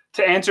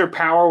 To answer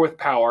power with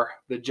power,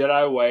 the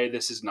Jedi way,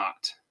 this is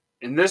not.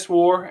 In this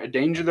war, a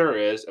danger there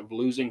is of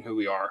losing who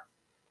we are.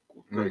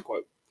 Great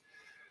quote.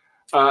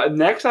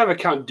 Next, I have a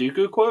Count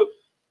Dooku quote.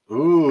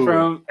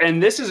 Ooh.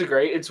 And this is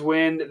great. It's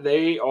when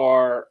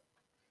they're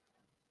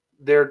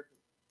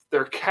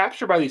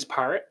captured by these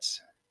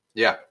pirates.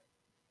 Yeah.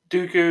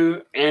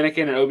 Dooku,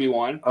 Anakin, and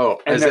Obi-Wan.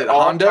 Oh, and is it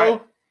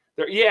Hondo?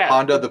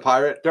 Hondo the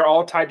pirate. They're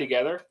all tied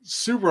together.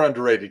 Super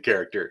underrated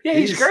character. Yeah,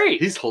 he's great.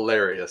 He's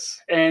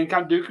hilarious. And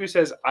Count Dooku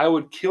says, "I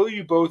would kill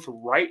you both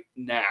right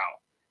now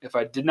if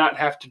I did not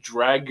have to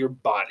drag your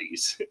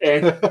bodies."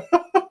 And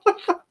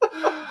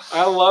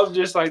I love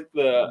just like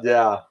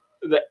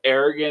the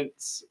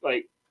arrogance,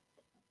 like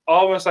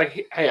almost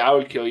like, "Hey, I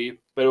would kill you,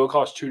 but it would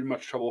cause too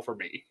much trouble for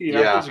me."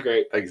 It's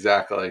great.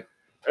 Exactly.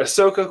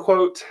 Ahsoka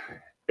quote: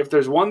 "If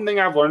there's one thing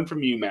I've learned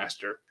from you,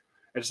 Master,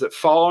 it's that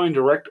following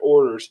direct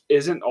orders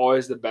isn't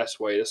always the best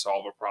way to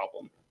solve a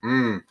problem."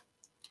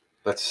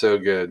 That's so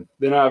good.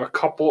 Then I have a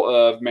couple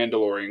of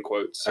Mandalorian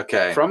quotes.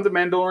 Okay. From the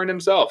Mandalorian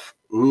himself.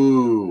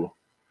 Ooh.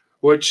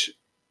 Which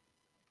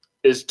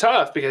is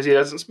tough because he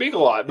doesn't speak a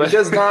lot. But he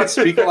does not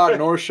speak a lot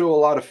nor show a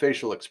lot of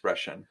facial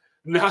expression.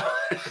 No,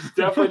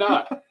 definitely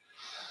not.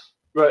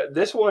 But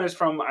this one is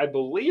from, I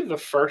believe, the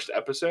first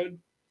episode.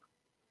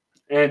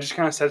 And it just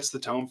kind of sets the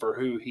tone for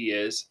who he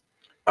is.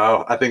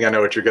 Oh, I think I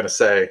know what you're going to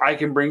say. I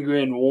can bring you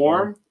in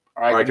warm,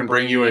 or I can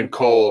bring you in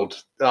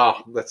cold.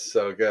 Oh, that's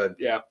so good.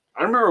 Yeah.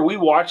 I remember we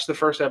watched the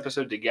first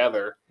episode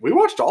together. We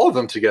watched all of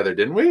them together,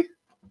 didn't we?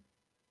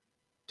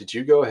 Did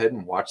you go ahead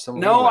and watch some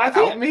of them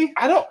without me?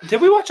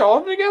 Did we watch all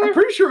of them together? I'm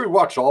pretty sure we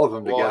watched all of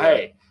them together. Well,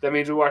 hey, that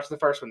means we watched the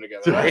first one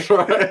together, right? That's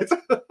right.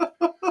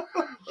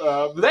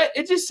 But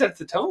it just sets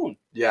the tone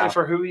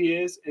for who he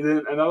is. And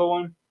then another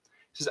one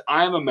says,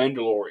 "I am a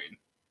Mandalorian.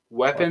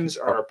 Weapons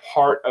are a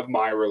part of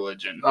my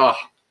religion." Oh,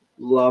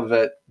 love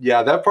it.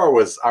 Yeah, that part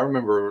was, I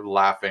remember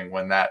laughing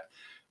when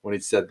he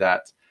said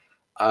that.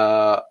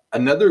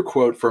 Another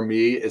quote for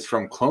me is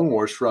from Clone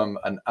Wars from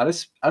an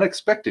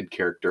unexpected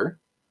character,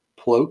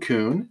 Plo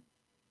Koon.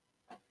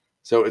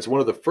 So it's one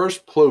of the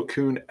first Plo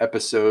Koon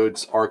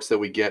arcs that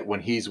we get when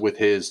he's with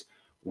his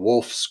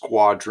Wolf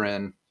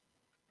Squadron.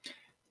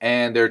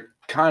 And they're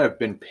kind of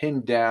been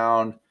pinned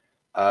down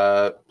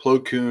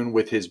Plo Koon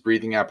with his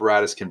breathing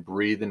apparatus can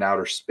breathe in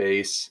outer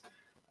space,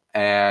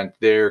 and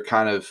they're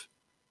kind of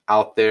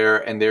out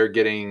there and they're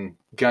getting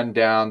gunned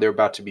down. They're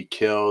about to be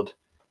killed.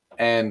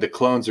 And the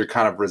clones are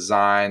kind of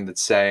resigned that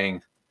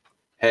saying,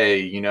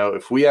 hey,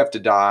 if we have to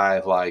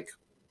die, like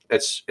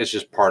it's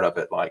just part of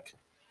it. Like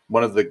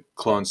one of the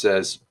clones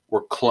says,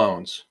 we're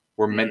clones.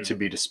 We're meant to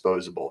be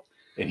disposable.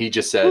 And he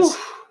just says,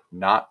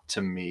 not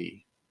to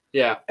me.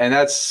 Yeah. And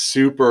that's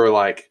super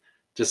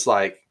just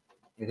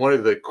one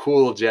of the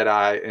cool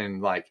Jedi,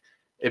 and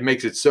it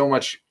makes it so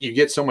much, you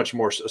get so much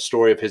more a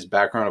story of his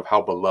background of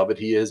how beloved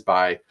he is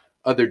by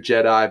other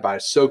Jedi, by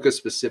Ahsoka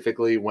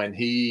specifically, when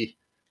he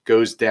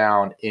goes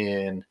down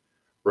in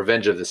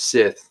Revenge of the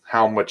Sith,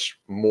 how much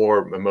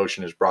more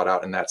emotion is brought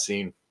out in that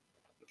scene.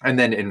 And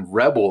then in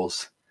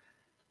Rebels,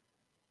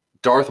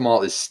 Darth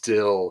Maul is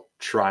still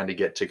trying to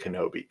get to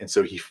Kenobi. And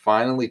so he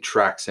finally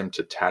tracks him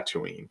to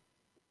Tatooine.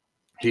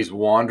 He's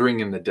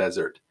wandering in the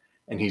desert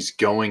and he's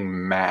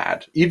going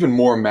mad, even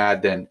more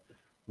mad than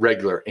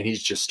regular. And he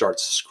just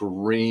starts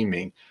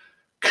screaming,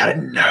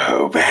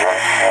 Kenobi!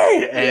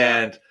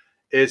 And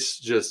it's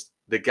just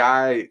the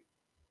guy,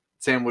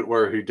 Sam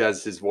Witwer, who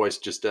does his voice,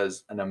 just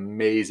does an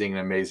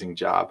amazing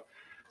job.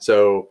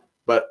 So,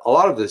 but a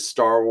lot of the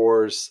Star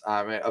Wars,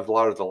 a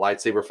lot of the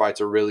lightsaber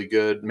fights are really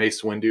good.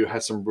 Mace Windu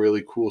has some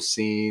really cool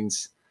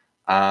scenes.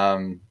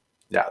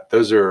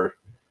 Those are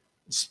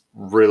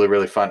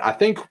really fun. I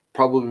think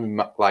probably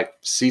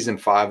season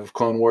 5 of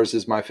Clone Wars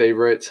is my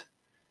favorite.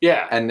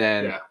 Yeah. And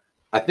then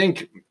I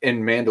think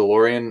in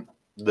Mandalorian,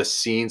 the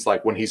scenes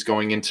like when he's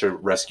going in to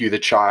rescue the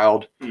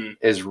child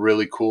is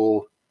really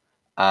cool.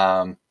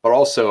 But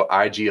also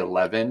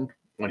IG-11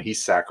 when he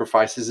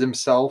sacrifices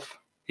himself.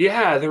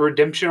 Yeah, the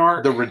redemption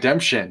arc. The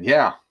redemption,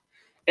 yeah.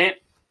 And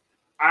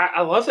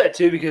I love that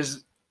too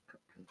because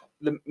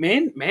the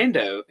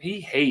Mando, he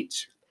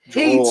hates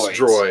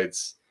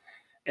droids.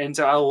 And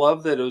so I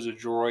love that it was a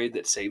droid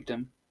that saved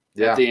him.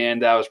 Yeah. At the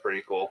end, that was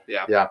pretty cool.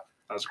 Yeah. Yeah.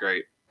 That was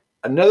great.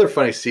 Another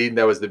funny scene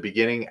that was the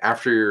beginning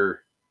after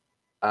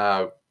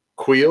your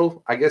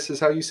Queel, I guess is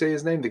how you say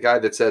his name, the guy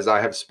that says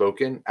I have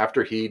spoken,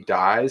 after he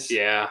dies.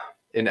 Yeah.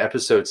 In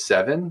episode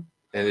 7.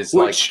 And it's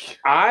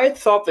I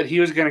thought that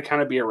he was going to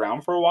kind of be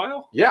around for a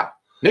while. Yeah.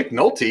 Nick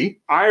Nolte. The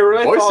guy. I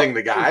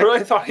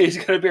really thought he was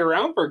going to be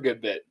around for a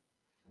good bit.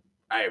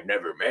 I have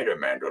never met a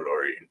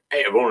Mandalorian. I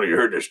have only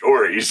heard the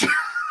stories.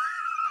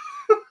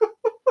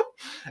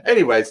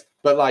 Anyways,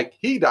 but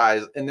he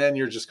dies, and then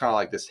you're just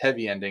kind of this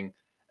heavy ending.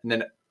 And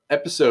then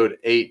episode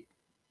 8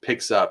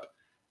 picks up,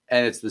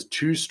 and it's the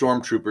 2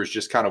 stormtroopers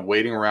just kind of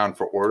waiting around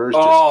for orders,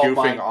 just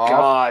goofing off. Oh my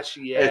gosh,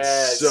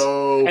 yes. It's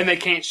so... And they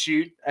can't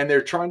shoot. And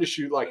they're trying to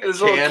shoot a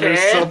can or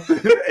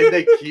something, and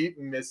they keep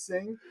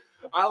missing.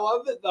 I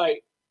love that,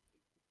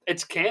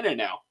 it's canon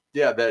now.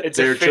 Yeah, that it's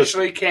they're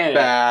officially just canon.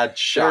 Bad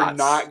shots. They're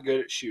not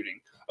good at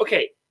shooting.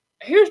 Okay,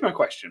 here's my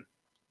question.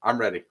 I'm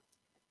ready.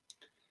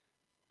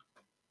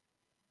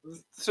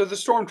 So the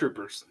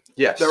stormtroopers.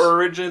 Yes. That were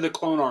originally the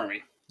clone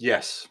army.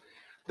 Yes.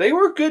 They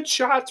were good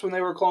shots when they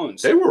were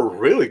clones. They were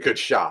really good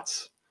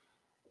shots.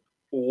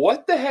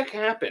 What the heck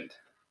happened?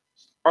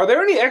 Are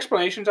there any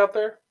explanations out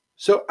there?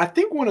 So I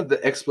think one of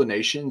the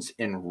explanations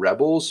in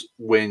Rebels,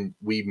 when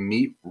we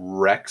meet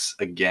Rex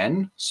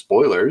again,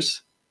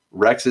 spoilers,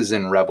 Rex is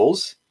in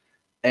Rebels,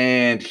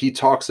 and he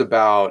talks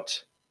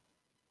about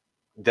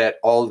that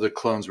all of the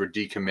clones were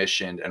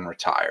decommissioned and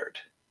retired.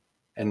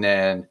 And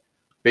then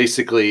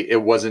basically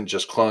it wasn't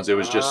just clones, it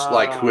was just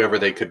whoever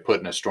they could put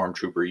in a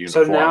stormtrooper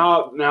uniform.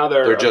 So now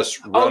they're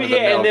just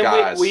run-of-the-mill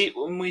guys.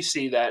 When we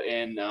see that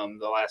in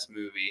the last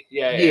movie.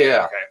 Yeah.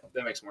 Okay,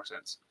 that makes more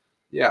sense.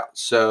 Yeah,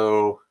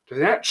 so... Do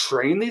they not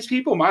train these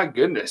people? My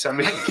goodness. I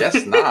mean... I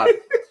guess not.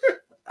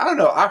 I don't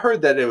know. I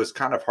heard that it was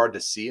kind of hard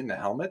to see in the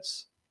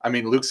helmets. I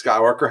mean, Luke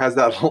Skywalker has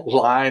that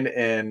line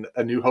in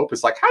A New Hope.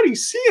 It's how do you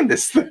see in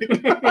this thing?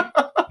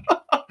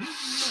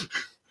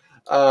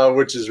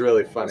 Which is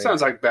really funny. That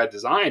sounds like bad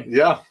design.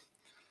 Yeah.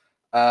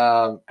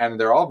 And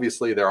their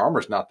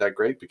armor's not that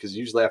great because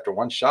usually after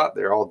one shot,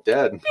 they're all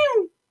dead.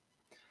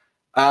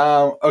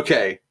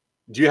 Okay.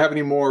 Do you have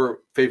any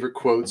more favorite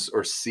quotes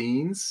or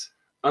scenes?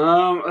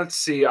 Let's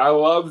see. I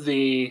love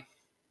the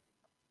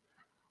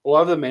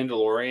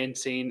Mandalorian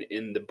scene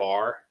in the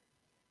bar.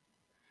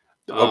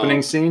 The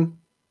opening scene?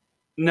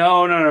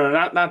 No,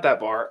 not that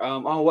bar.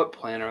 What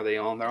planet are they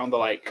on? They're on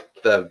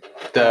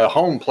the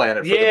home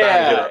planet for the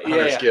Bounty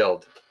Hunters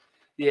Guild.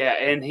 Yeah,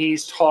 and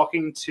he's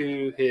talking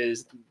to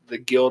the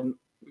guild,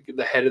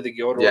 the head of the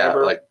guild, or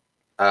whatever.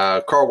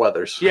 Carl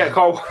Weathers. Yeah,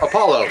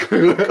 Apollo.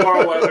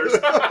 Carl Weathers.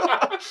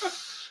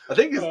 I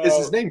think is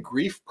his name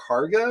Grief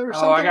Karga or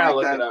something. I gotta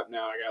look it up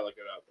now.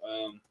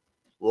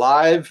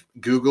 Live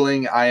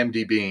Googling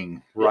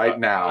IMDbing right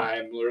now.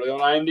 I'm literally on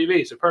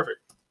IMDb, so perfect.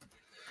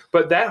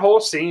 But that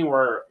whole scene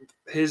where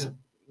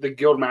the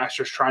guild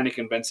master's trying to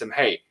convince him,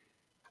 hey,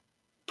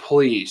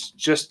 please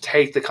just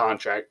take the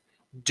contract,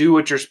 do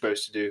what you're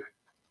supposed to do,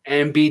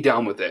 and be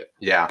done with it.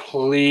 Yeah.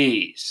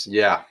 Please.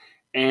 Yeah.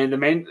 And the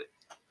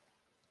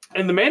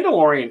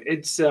Mandalorian,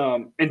 it's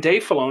and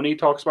Dave Filoni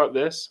talks about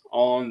this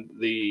on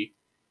the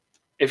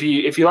if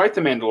you like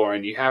The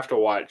Mandalorian, you have to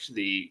watch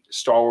the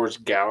Star Wars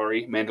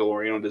Gallery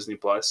Mandalorian on Disney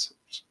Plus.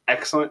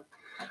 Excellent.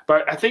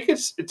 But I think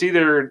it's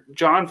either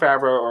Jon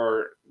Favreau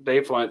or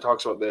Dave Filoni that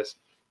talks about this.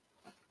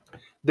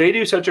 They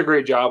do such a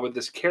great job with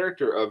this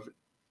character of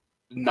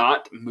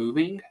not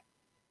moving.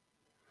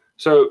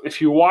 So if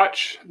you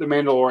watch The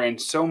Mandalorian,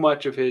 so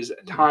much of his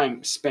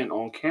time spent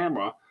on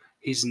camera,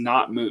 he's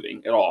not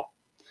moving at all,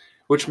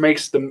 which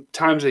makes the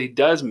times that he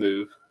does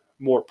move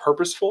more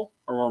purposeful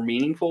or more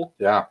meaningful.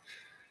 Yeah.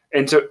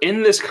 And so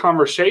in this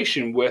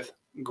conversation with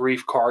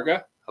Grief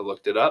Karga, I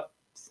looked it up.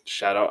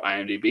 Shout out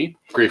IMDb.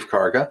 Grief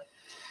Karga.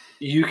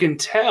 You can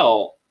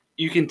tell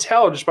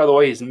just by the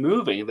way he's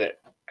moving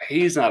that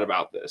he's not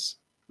about this.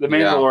 The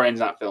Mandalorian's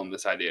not filming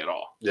this idea at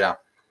all. Yeah.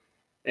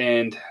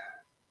 And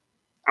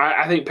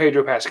I think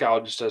Pedro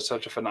Pascal just does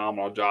such a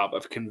phenomenal job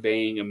of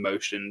conveying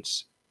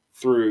emotions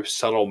through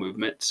subtle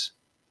movements.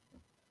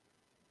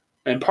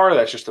 And part of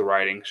that's just the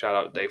writing. Shout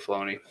out Dave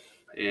Filoni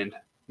and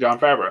Jon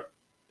Favreau.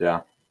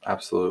 Yeah,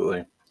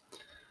 absolutely.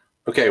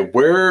 Okay,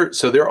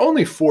 so there are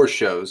only 4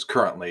 shows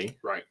currently.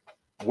 Right.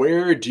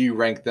 Where do you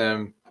rank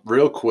them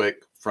real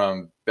quick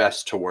from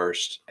best to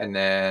worst? And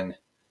then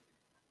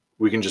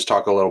we can just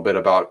talk a little bit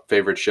about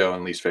favorite show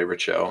and least favorite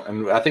show.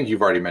 And I think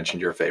you've already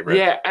mentioned your favorite.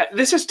 Yeah,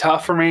 this is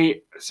tough for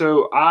me.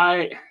 So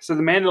The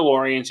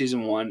Mandalorian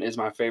season 1 is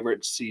my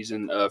favorite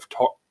season of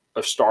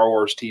Star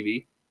Wars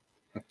TV.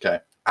 Okay.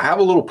 I have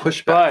a little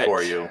pushback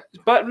for you.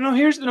 But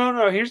here's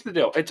the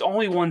deal. It's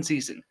only one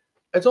season.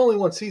 It's only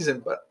one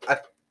season,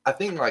 but I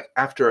think like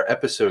after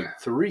episode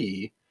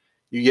 3,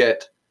 you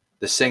get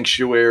the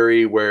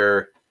sanctuary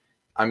where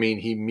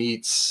he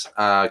meets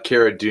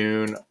Cara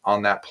Dune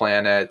on that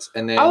planet,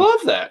 and then I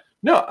love that.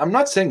 No, I'm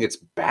not saying it's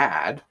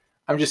bad.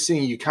 I'm just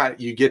saying you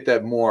get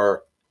that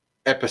more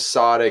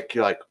episodic.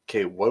 You're like,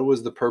 okay, what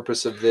was the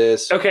purpose of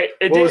this? Okay,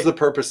 what was the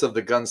purpose of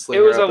the gunslinger?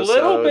 It was episode? A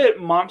little bit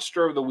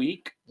Monster of the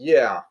Week.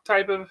 Yeah,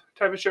 type of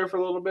show for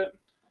a little bit.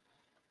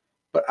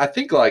 But I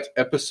think like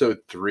episode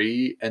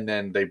 3, and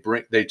then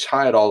they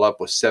tie it all up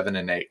with 7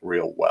 and 8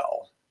 real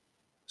well.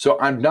 So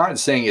I'm not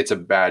saying it's a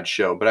bad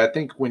show, but I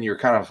think when you're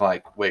kind of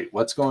like, wait,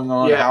 what's going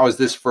on? Yeah. How is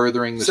this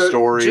furthering the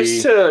story?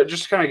 Just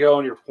to kind of go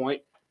on your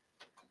point,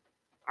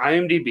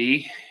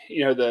 IMDb,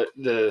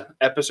 the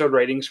episode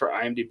ratings for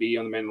IMDb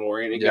on The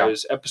Mandalorian, it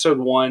goes episode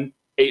 1,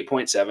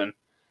 8.7,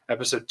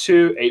 episode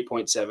 2,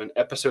 8.7,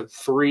 episode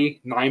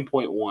 3,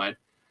 9.1,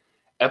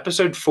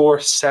 episode 4,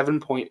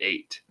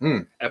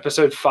 7.8,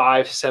 episode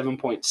 5,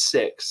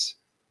 7.6,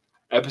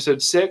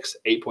 episode 6,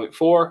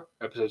 8.4,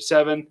 episode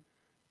 7,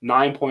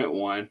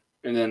 9.1,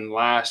 and then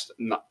last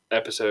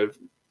episode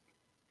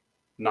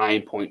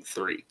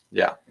 9.3.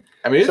 Yeah.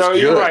 It's so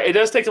good. You're right. It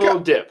does take a little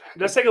dip.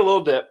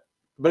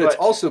 But it's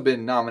also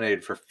been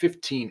nominated for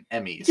 15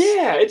 Emmys.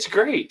 Yeah, it's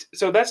great.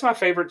 So that's my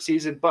favorite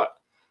season, but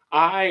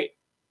I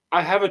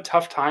have a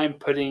tough time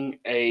putting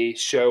a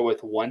show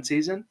with one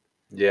season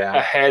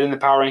ahead in the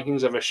power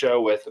rankings of a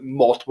show with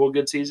multiple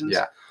good seasons.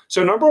 Yeah.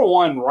 So number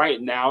 1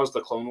 right now is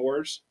the Clone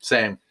Wars.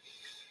 Same.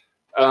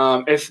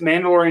 If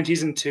Mandalorian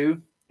season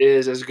 2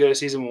 is as good as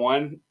season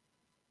 1,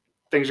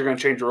 things are going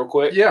to change real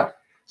quick. Yeah.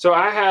 So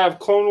I have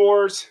Clone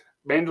Wars,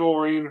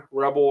 Mandalorian,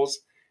 Rebels,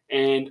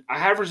 and I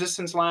have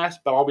Resistance last,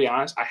 but I'll be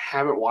honest, I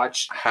have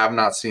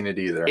not seen it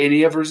either.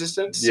 Any of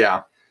Resistance.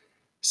 Yeah.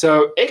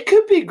 So it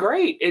could be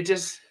great. It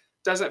just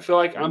doesn't feel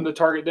like I'm the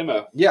target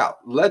demo. Yeah.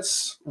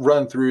 Let's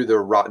run through the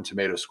Rotten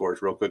Tomato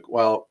scores real quick.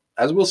 Well,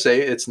 as we'll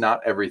say, it's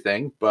not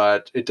everything,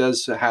 but it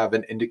does have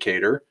an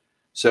indicator.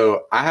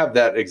 So I have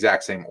that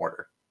exact same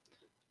order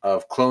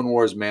of Clone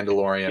Wars,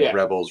 Mandalorian,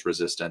 Rebels,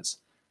 Resistance.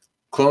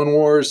 Clone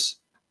Wars,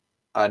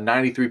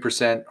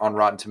 93% on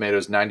Rotten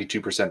Tomatoes,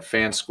 92%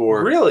 fan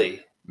score.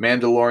 Really?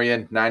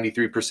 Mandalorian,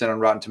 93% on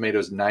Rotten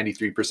Tomatoes,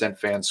 93%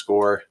 fan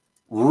score.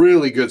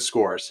 Really good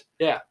scores.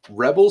 Yeah.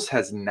 Rebels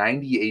has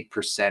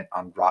 98%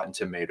 on Rotten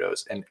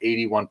Tomatoes and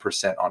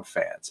 81% on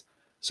fans.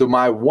 So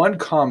my one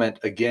comment,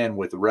 again,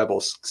 with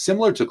Rebels,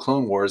 similar to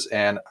Clone Wars,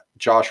 and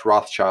Josh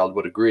Rothschild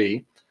would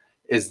agree,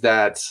 is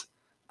that,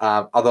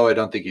 although I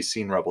don't think he's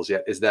seen Rebels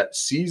yet, is that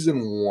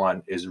season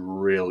 1 is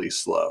really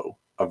slow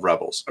of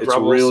Rebels. It's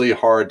really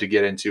hard to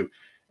get into,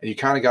 and you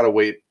kind of got to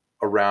wait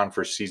around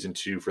for season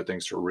 2 for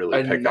things to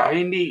really pick up.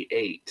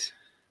 98.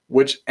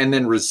 And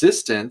then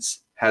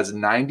Resistance has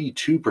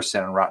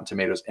 92% on Rotten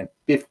Tomatoes and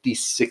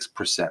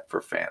 56%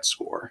 for fan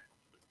score.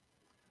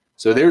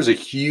 So there's a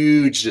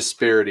huge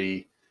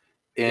disparity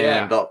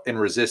in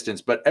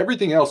Resistance, but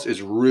everything else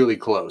is really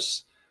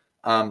close.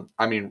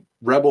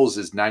 Rebels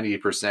is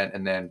 98%,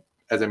 and then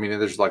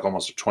there's like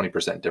almost a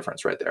 20%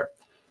 difference right there.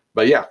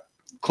 But yeah,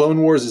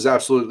 Clone Wars is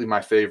absolutely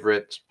my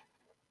favorite.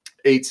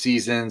 8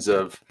 seasons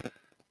of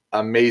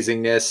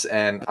amazingness,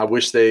 and I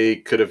wish they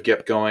could have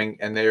kept going.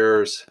 And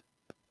there's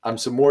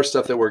some more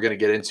stuff that we're going to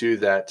get into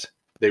that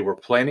they were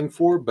planning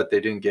for, but they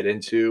didn't get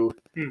into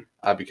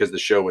because the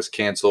show was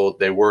canceled.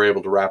 They were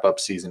able to wrap up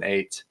season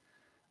 8.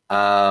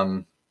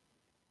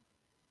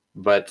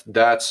 But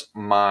that's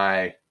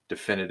my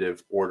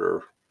definitive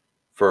order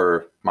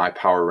for my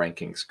power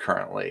rankings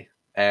currently.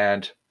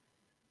 And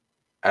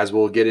as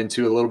we'll get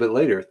into a little bit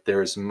later,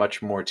 there's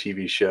much more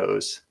TV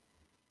shows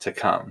to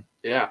come.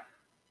 Yeah.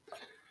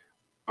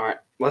 All right.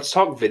 Let's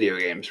talk video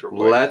games real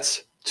quick.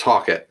 Let's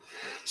talk it.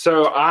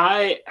 So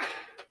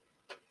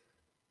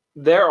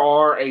there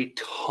are a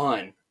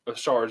ton of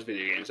Star Wars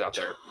video games out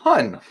there.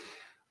 So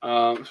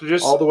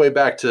just all the way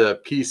back to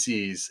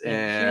PCs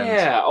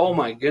and oh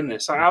my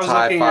goodness! I was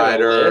TIE looking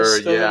Fighter, at a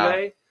list the other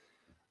day.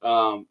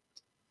 I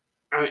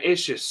mean,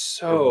 it's just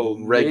so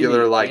regular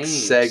many like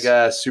games.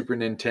 Sega, Super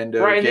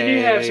Nintendo right? And games. then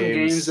you have some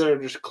games that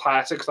are just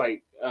classics,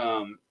 like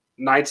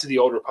Knights of the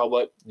Old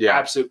Republic,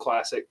 absolute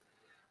classic.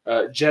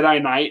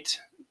 Jedi Knight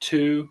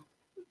 2,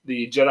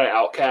 the Jedi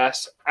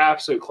Outcast,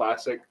 absolute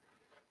classic.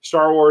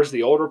 Star Wars: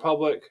 The Old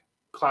Republic,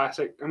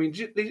 classic. I mean,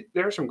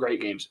 there are some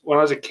great games. When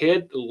I was a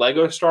kid,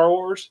 Lego Star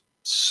Wars,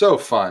 so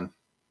fun.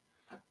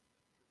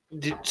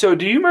 So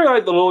do you remember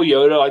like the little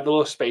Yoda, like the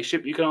little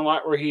spaceship you can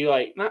unlock, where he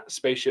like not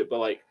spaceship, but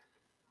like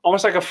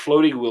almost like a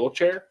floating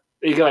wheelchair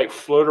that you can like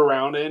float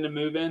around in and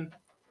move in?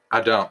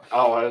 I don't.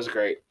 Oh, that was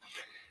great.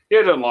 You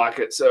had to unlock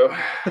it, so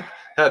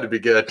had to be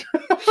good.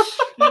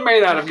 You may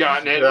not have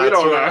gotten it. We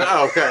don't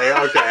know. Okay.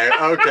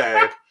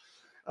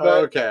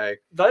 Okay.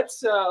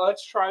 Let's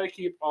try to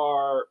keep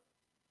our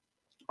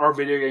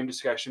video game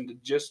discussion to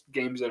just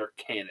games that are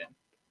canon.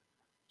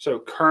 So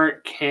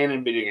current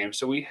canon video games.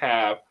 So we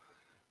have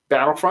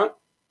Battlefront.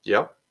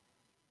 Yep.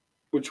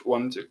 Which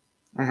one's it?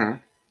 Mm-hmm.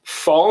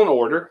 Fallen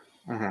Order,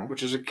 mm-hmm.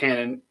 which is a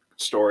canon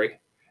story,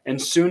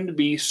 and soon to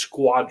be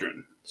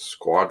Squadron.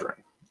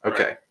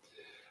 Okay. Right.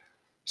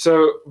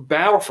 So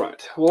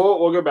Battlefront.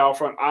 We'll go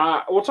Battlefront.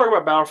 We'll talk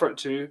about Battlefront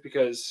 2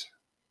 because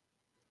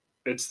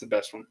it's the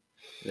best one.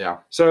 Yeah.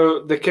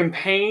 So the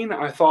campaign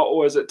I thought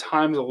was at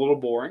times a little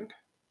boring.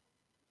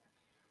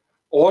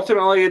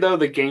 Ultimately, though,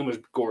 the game was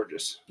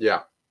gorgeous.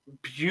 Yeah.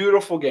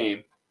 Beautiful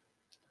game.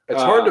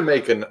 It's hard to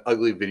make an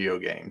ugly video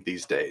game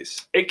these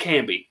days. It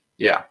can be.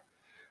 Yeah.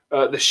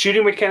 The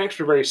shooting mechanics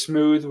were very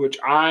smooth, which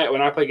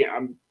when I play game,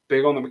 I'm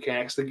big on the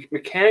mechanics. The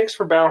mechanics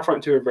for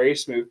Battlefront 2 are very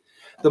smooth.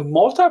 The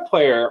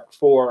multiplayer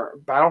for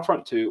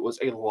Battlefront 2 was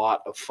a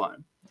lot of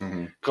fun.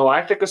 Mm-hmm.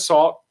 Galactic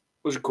Assault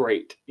was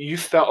great. You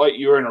felt like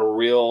you were in a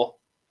real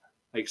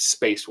like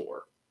space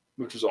war,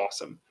 which was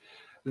awesome.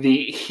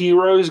 The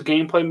Heroes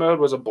gameplay mode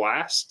was a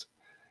blast.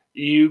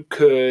 You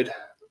could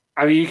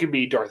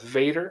be Darth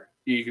Vader.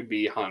 You could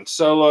be Han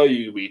Solo.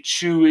 You could be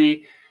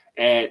Chewie.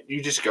 And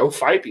you just go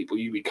fight people.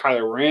 You could be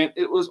Kylo Ren.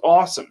 It was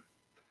awesome.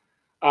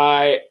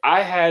 I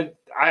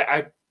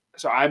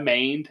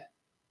mained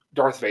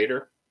Darth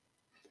Vader.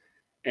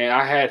 And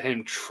I had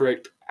him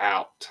tricked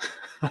out.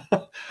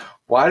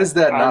 Why does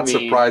that not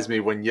surprise me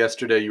when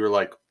yesterday you were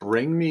like,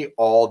 bring me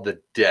all the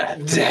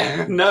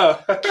death? No.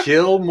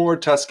 Kill more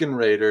Tusken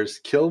Raiders.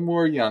 Kill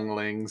more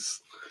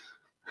younglings.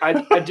 I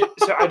do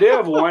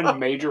have one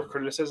major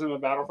criticism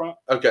of Battlefront.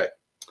 Okay.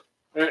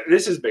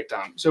 This is big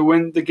time. So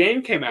when the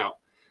game came out,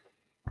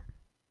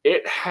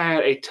 it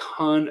had a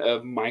ton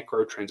of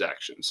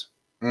microtransactions.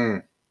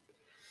 Mm.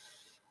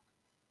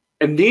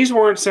 And these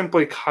weren't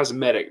simply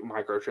cosmetic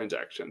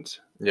microtransactions.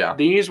 Yeah.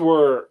 These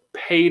were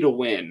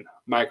pay-to-win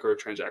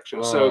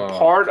microtransactions. So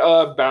part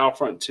of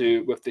Battlefront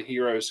 2 with the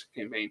Heroes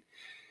campaign,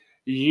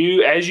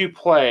 as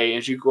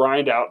you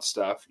grind out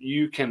stuff,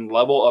 you can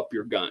level up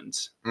your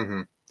guns.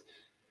 Mm-hmm.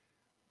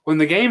 When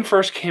the game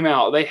first came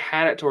out, they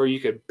had it to where you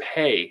could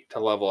pay to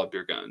level up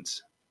your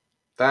guns.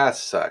 That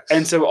sucks.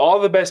 And so all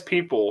the best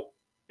people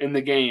in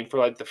the game for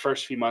like the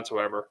first few months or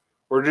whatever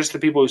were just the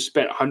people who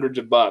spent hundreds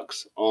of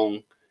bucks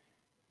on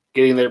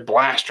getting their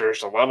blasters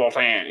to level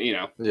 10,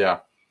 Yeah.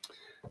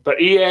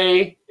 But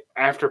EA,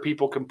 after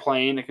people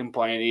complained,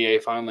 EA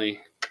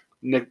finally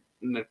nipped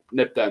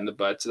that in the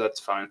bud, so that's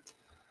fine.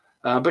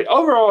 But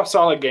overall, a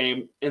solid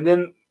game. And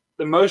then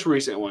the most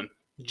recent one,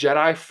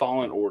 Jedi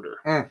Fallen Order.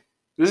 Mm.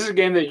 This is a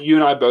game that you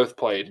and I both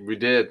played. We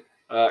did.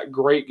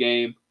 Great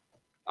game.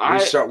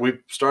 We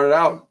started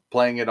out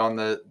playing it on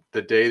the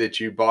day that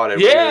you bought it.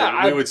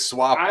 Yeah. We would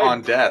swap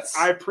on deaths.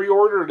 I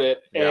pre-ordered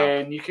it,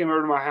 and you came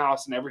over to my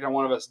house, and every time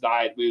one of us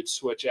died, we would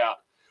switch out.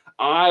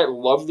 I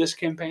love this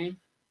campaign.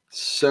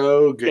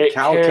 So good.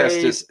 Cal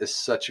Kestis is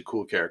such a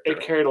cool character.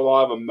 It carried a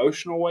lot of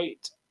emotional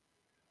weight.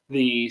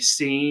 The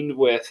scene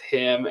with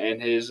him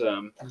and his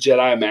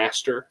Jedi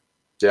Master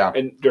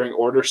and during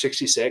Order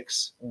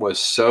 66 was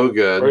so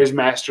good. Where his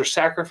master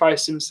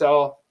sacrificed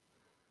himself.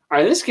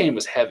 This game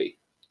was heavy.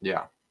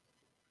 Yeah.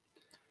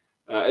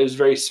 It was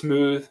very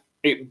smooth,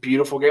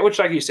 beautiful game, which,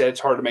 like you said, it's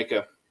hard to make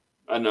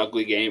an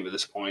ugly game at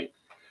this point.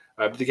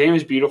 But the game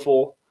is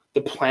beautiful.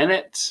 The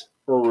planets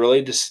were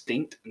really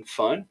distinct and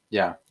fun.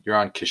 Yeah. You're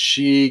on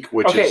Kashyyyk,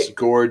 which is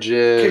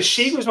gorgeous.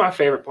 Kashyyyk was my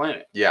favorite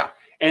planet. Yeah.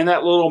 And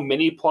that little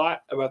mini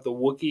plot about the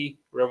Wookiee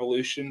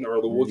Revolution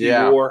or the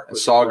Wookiee War.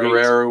 Saw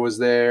Gerrera was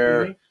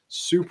there. Mm-hmm.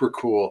 Super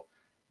cool.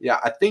 Yeah,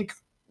 I think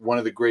one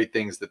of the great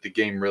things that the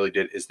game really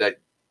did is that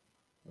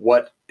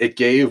what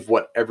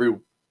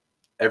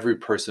every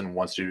person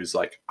wants to do is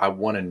like, I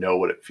want to know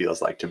what it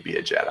feels like to be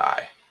a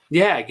Jedi.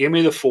 Yeah, give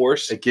me the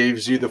Force. It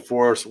gives you the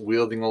Force,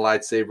 wielding a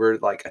lightsaber,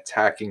 like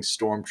attacking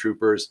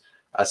stormtroopers,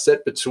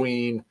 set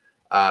between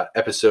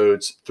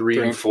episodes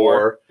 3 and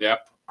 4. Yeah.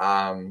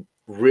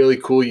 Really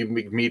cool. You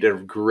meet a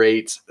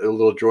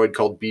little droid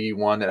called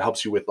BD1 that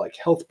helps you with like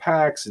health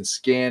packs and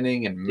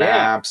scanning and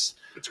maps.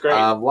 Yeah, it's great.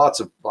 Lots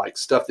of like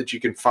stuff that you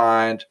can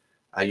find.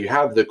 You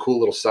have the cool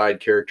little side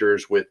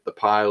characters with the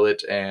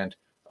pilot and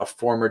a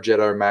former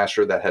Jedi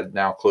Master that had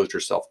now closed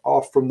herself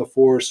off from the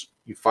Force.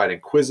 You fight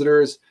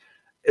Inquisitors.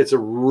 It's a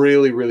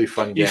really, really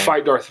fun game. You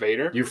fight Darth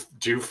Vader? You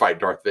do fight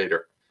Darth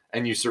Vader.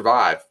 And you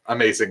survive,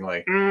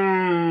 amazingly.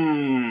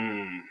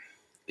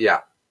 Yeah.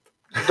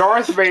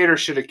 Darth Vader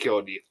should have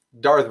killed you.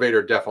 Darth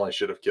Vader definitely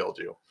should have killed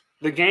you.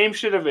 The game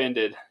should have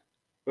ended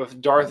with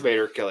Darth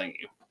Vader killing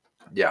you.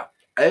 Yeah.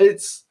 I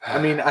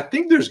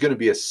think there's going to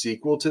be a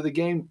sequel to the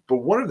game, but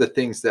one of the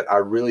things that I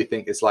really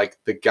think is like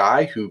the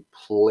guy who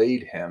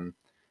played him,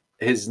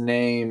 his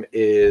name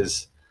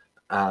is,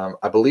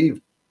 I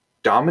believe,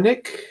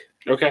 Dominic.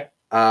 Okay.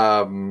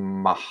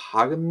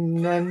 Mahogany.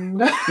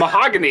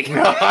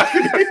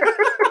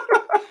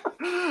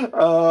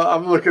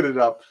 I'm looking it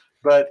up,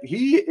 but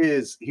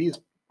he's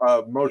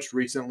most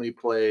recently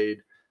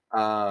played.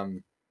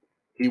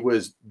 He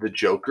was the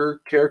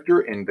Joker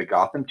character in the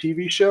Gotham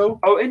TV show.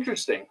 Oh,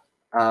 interesting.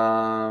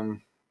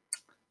 Let's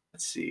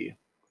see.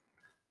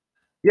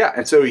 Yeah,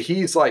 and so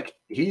he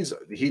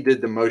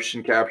did the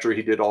motion capture.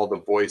 He did all the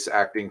voice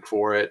acting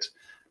for it.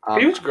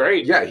 He was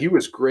great. Yeah, he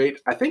was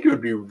great. I think it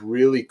would be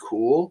really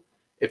cool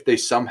if they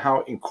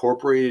somehow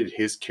incorporated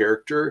his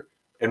character,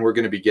 and we're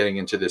going to be getting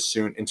into this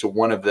soon, into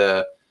one of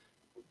the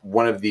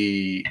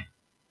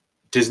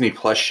Disney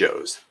Plus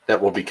shows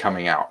that will be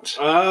coming out.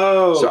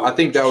 Oh, so I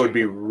think that would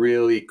be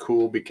really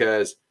cool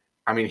because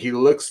I mean he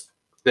looks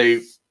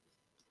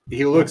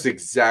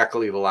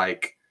exactly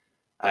like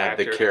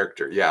the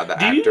character. Yeah, the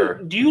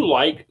actor. Do you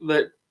like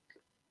that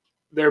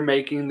they're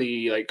making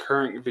the like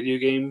current video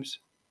games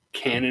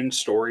canon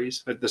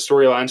stories? Like the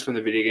storylines from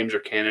the video games are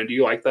canon. Do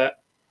you like that?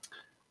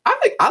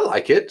 I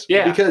like it.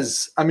 Yeah.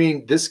 Because I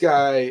mean this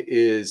guy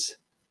is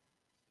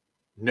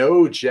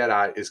no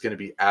Jedi is going to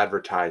be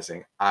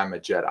advertising I'm a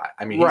Jedi.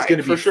 I mean he's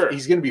going to be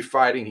he's going to be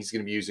fighting, he's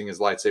going to be using his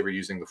lightsaber,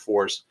 using the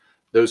Force,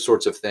 those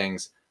sorts of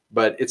things,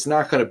 but it's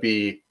not going to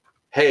be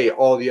hey,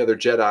 all the other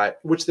Jedi,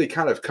 which they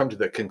kind of come to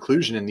the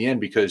conclusion in the end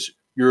because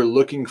you're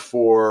looking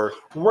for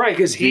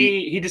because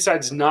he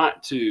decides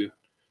not to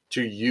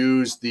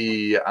use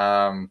the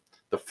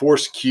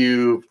Force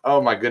cube.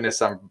 Oh my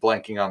goodness, I'm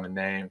blanking on the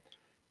name.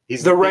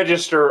 He's the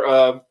register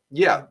of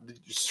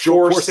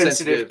Force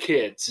sensitive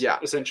kids. Yeah,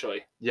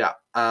 essentially. Yeah.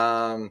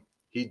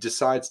 He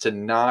decides to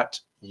not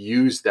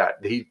use that.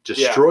 He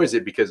destroys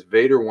it because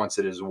Vader wants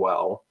it as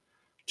well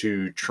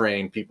to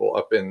train people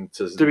up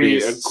into to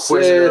be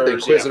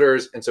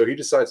Inquisitors. And so he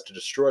decides to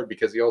destroy it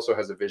because he also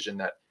has a vision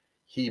that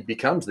he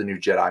becomes the new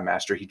Jedi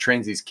Master. He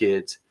trains these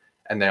kids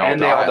and they all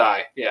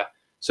die. Yeah.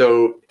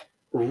 So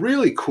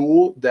really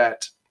cool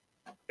that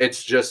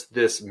it's just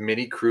this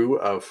mini crew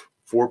of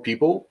 4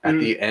 people at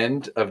the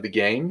end of the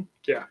game.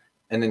 Yeah.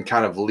 And then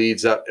kind of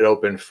leaves it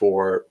open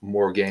for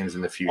more games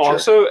in the future.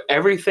 Also,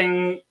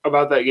 everything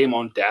about that game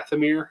on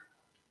Dathomir,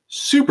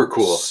 super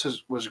cool.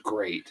 Was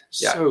great.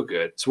 Yeah. So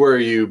good. It's where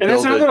you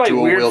build a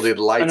dual-wielded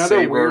lightsaber.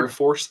 Another weird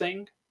Force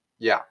thing.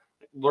 Yeah.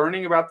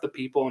 Learning about the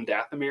people in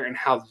Dathomir and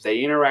how they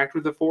interact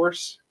with the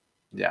Force.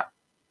 Yeah.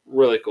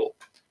 Really cool.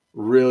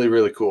 Really,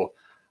 really cool.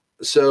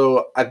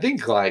 So I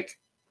think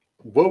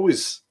what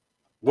was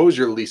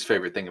your least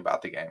favorite thing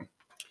about the game?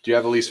 Do you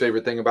have a least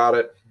favorite thing about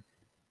it?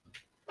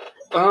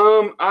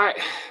 I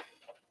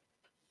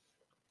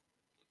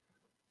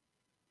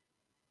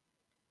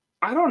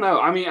don't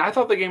know. I mean, I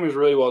thought the game was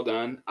really well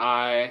done.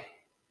 I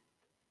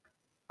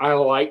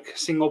like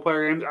single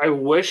player games. I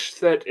wish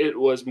that it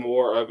was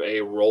more of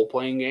a role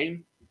playing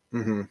game.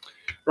 Mm-hmm.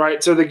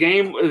 Right. So the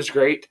game was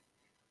great.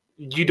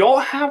 You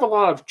don't have a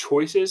lot of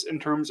choices in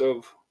terms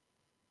of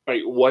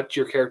like what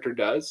your character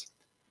does.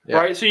 Yeah.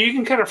 Right. So you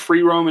can kind of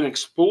free roam and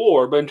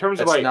explore, but in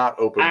terms of like not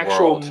open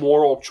actual world.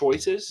 Moral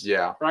choices.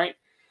 Yeah. Right.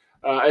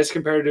 As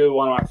compared to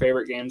one of my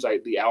favorite games,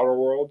 like The Outer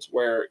Worlds,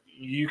 where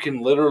you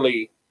can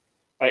literally,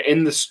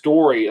 in the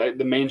story, like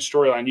the main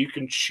storyline, you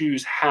can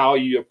choose how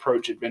you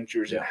approach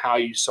adventures and how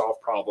you solve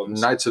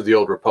problems. Knights of the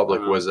Old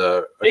Republic was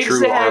a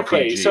true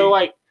RPG. So,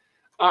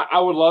 I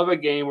would love a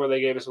game where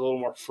they gave us a little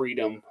more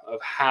freedom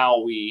of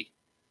how we,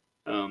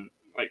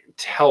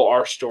 tell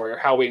our story or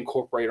how we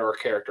incorporate our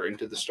character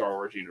into the Star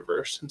Wars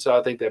universe. And so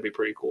I think that'd be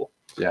pretty cool.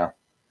 Yeah.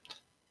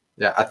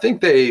 Yeah, I think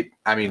they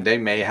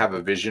may have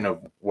a vision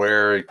of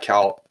where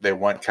they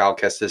want Cal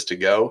Kestis to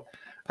go.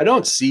 I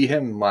don't see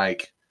him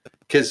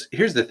because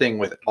here's the thing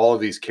with all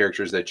of these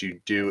characters that you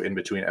do in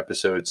between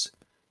episodes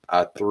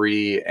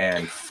 3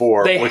 and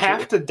 4. They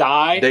have to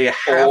die. They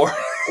have,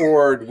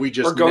 or we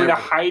just go into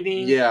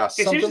hiding. Yeah,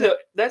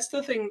 that's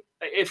the thing.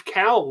 If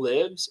Cal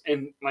lives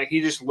and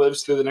he just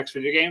lives through the next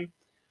video game,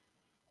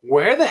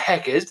 where the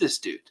heck is this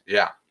dude?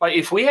 Yeah.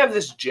 If we have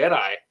this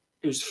Jedi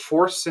who's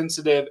force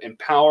sensitive and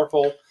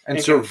powerful and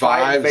can fight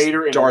survives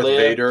Vader and Darth live.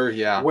 Vader.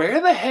 Yeah. Where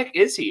the heck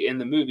is he in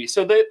the movie?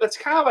 So that's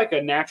kind of like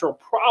a natural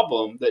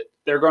problem that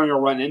they're going to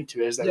run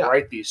into as they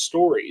write these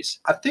stories.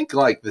 I think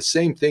like the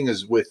same thing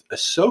is with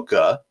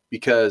Ahsoka,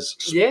 because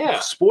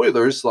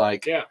spoilers,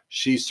 like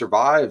she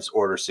survives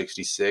Order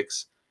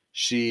 66.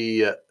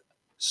 She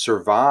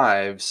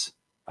survives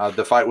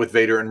the fight with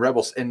Vader and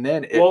Rebels. And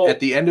then at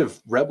the end of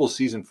Rebels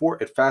season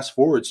 4, it fast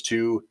forwards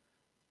to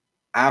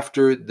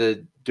after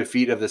the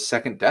defeat of the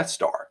second Death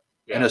Star.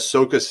 Yeah. And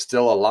Ahsoka's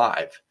still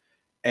alive.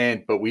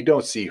 But we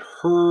don't see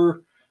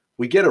her.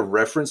 We get a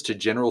reference to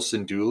General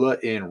Syndulla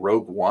in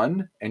Rogue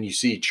One, and you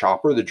see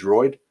Chopper, the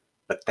droid,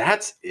 but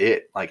that's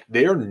it. Like,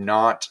 they're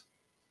not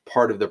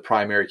part of the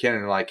primary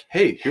canon. They're like,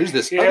 hey, here's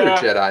this other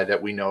Jedi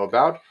that we know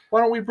about.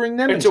 Why don't we bring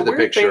them into the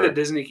picture? It's a weird thing that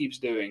Disney keeps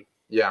doing.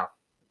 Yeah.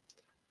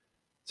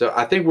 So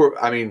I think we're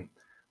going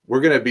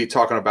to be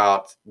talking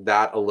about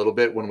that a little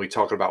bit when we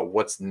talk about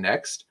what's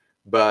next.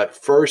 But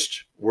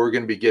first, we're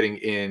going to be getting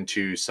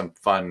into some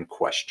fun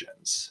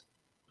questions.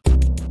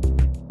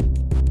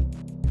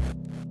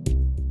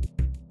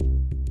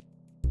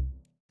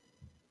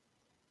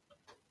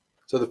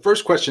 So the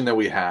first question that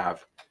we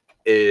have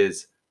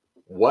is,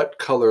 what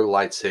color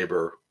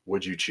lightsaber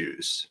would you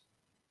choose?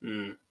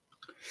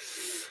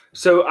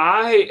 So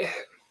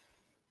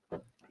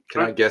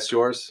Can I guess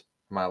yours?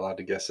 Am I allowed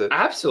to guess it?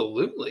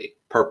 Absolutely.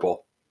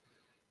 Purple.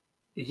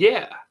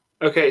 Yeah.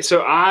 Okay,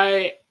 so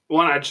I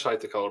just like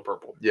the color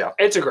purple. Yeah.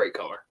 It's a great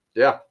color.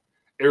 Yeah.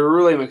 It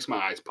really makes my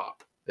eyes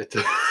pop.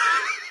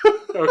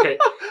 Okay.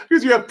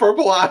 Because you have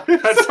purple eyes.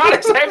 That's not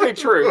exactly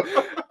true.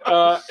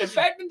 In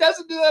fact, it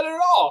doesn't do that at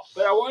all.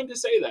 But I wanted to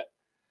say that.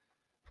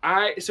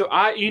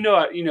 You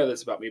know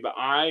this about me, but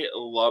I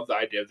love the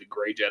idea of the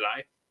gray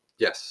Jedi.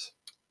 Yes.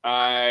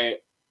 I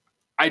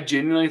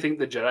genuinely think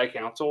the Jedi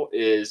Council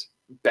is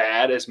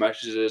bad as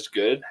much as it is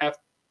good.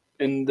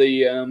 In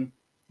the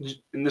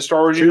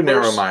Star Wars universe.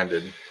 Too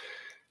narrow-minded.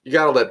 You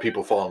got to let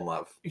people fall in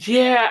love.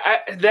 Yeah,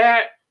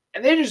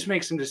 and they just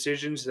make some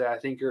decisions that I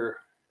think are,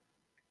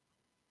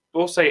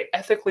 we'll say,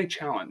 ethically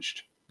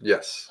challenged.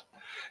 Yes.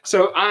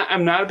 So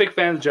I'm not a big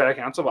fan of the Jedi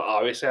Council, but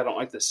obviously I don't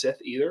like the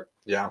Sith either.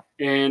 Yeah.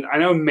 And I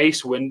know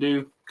Mace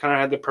Windu kind of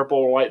had the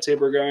purple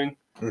lightsaber going.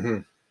 Mm-hmm.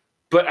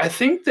 But I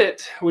think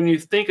that when you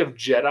think of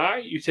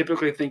Jedi, you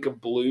typically think of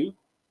blue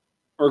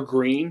or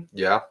green.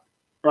 Yeah.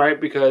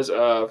 Right? Because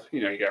of,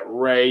 you got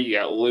Rey, you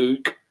got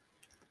Luke,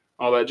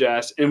 all that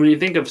jazz. And when you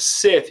think of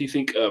Sith, you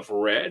think of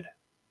red.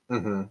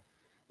 Mm-hmm.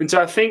 And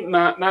so I think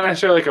not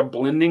necessarily like a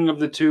blending of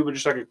the two, but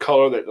just like a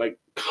color that like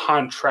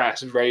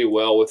contrasts very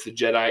well with the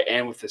Jedi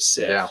and with the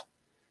Sith. Yeah.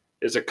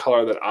 Is a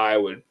color that I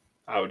would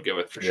go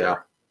with for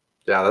sure.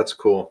 Yeah, that's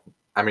cool.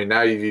 I mean,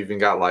 now you've even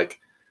got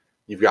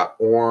you've got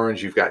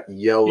orange, you've got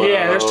yellow.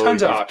 Yeah, there's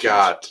tons of options. You've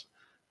got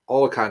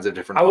all kinds of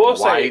different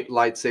white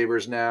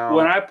lightsabers now.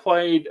 When I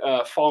played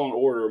Fallen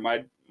Order,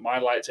 my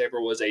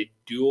lightsaber was a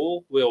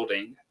dual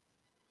wielding,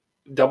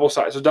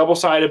 double-sided. So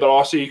double-sided, but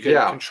also you could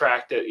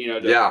contract it,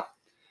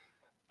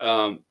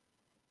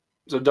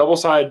 so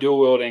double-sided, dual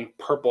wielding,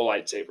 purple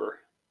lightsaber.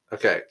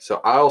 Okay,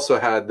 so I also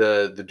had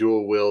the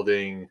dual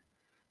wielding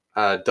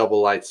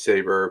double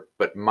lightsaber,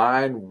 but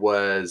mine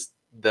was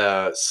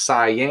the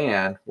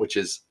cyan, which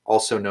is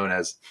also known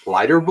as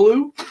lighter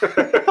blue.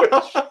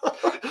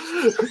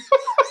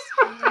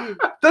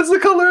 That's the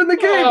color in the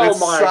game. Oh, it's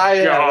my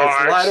cyan.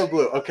 gosh. It's lighter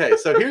blue. Okay,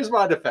 so here's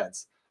my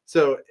defense.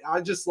 So I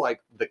just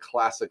like the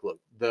classic look.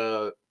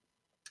 The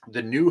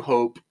New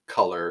Hope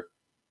color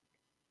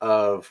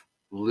of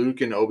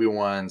Luke and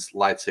Obi-Wan's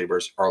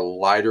lightsabers are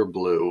lighter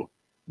blue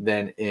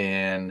than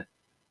in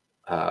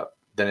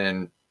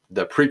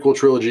the prequel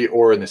trilogy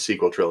or in the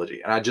sequel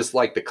trilogy. And I just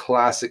like the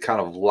classic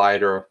kind of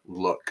lighter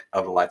look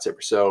of a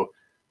lightsaber. So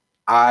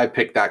I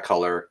picked that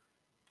color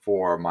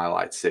for my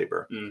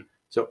lightsaber.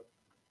 So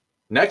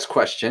next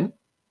question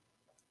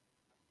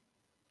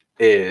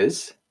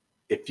is,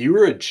 if you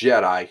were a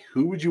Jedi,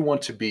 who would you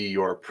want to be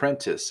your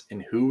apprentice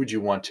and who would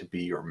you want to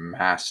be your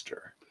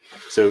master?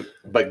 So,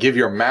 but give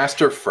your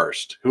master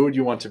first. Who would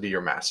you want to be your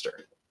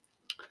master?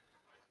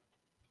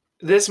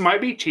 This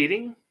might be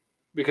cheating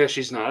because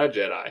she's not a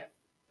Jedi.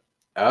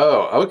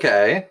 Oh,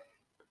 okay.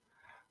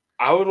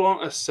 I would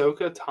want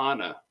Ahsoka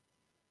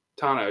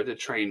Tano to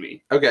train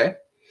me. Okay.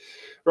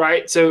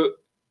 Right? So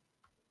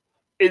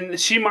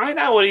she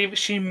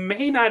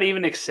may not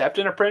even accept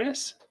an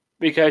apprentice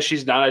because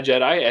she's not a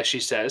Jedi, as she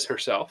says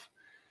herself.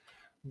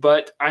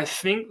 But I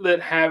think that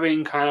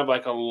having kind of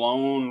like a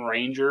Lone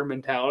Ranger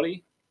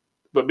mentality,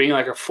 but being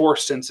like a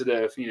force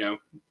sensitive,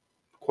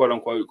 quote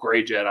unquote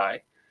gray Jedi.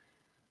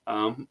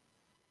 I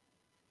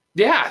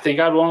think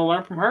I'd want to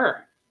learn from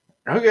her.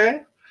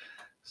 Okay.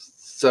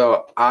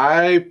 So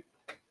I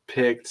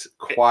picked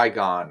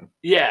Qui-Gon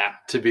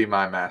to be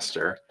my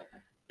master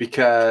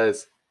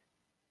because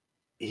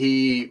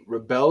he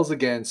rebels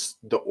against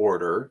the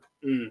Order,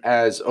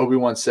 as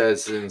Obi-Wan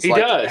says. And it's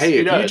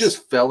you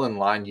just fell in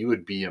line, you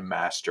would be a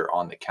master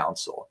on the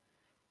council.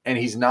 And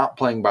he's not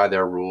playing by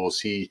their rules.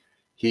 He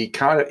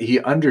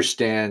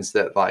understands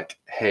that,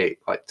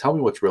 tell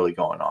me what's really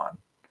going on.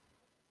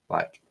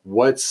 Like,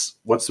 what's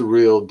the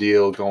real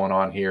deal going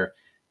on here?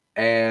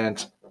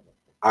 And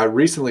I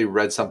recently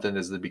read something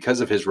is that because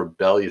of his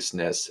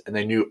rebelliousness, and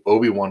they knew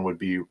Obi-Wan would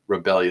be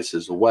rebellious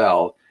as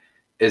well,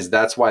 is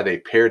that's why they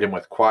paired him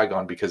with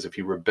Qui-Gon, because if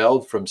he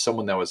rebelled from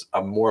someone that was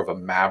a more of a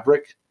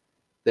maverick,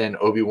 then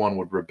Obi-Wan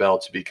would rebel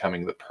to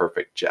becoming the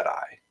perfect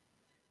Jedi,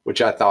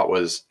 which I thought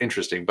was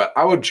interesting. But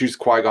I would choose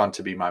Qui-Gon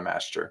to be my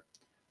master.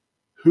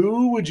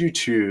 Who would you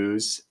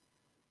choose,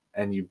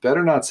 and you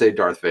better not say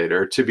Darth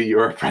Vader, to be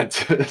your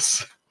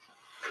apprentice?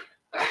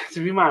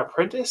 To be my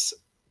apprentice?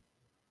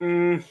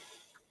 I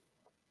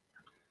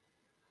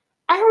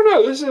don't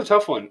know. This is a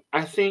tough one.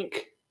 I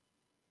think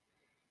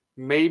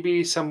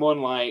maybe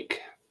someone like...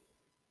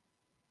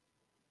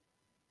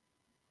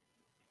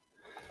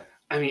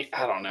 I mean,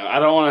 I don't know. I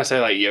don't want to say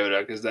like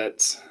Yoda because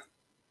that's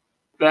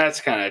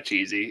kind of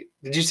cheesy.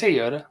 Did you say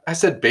Yoda? I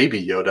said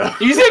Baby Yoda.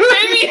 You said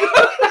Baby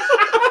Yoda?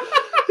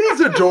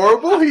 He's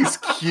adorable. He's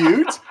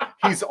cute.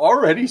 He's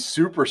already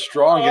super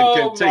strong and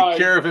can take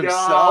care of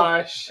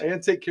himself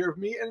and take care of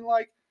me. And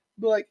like,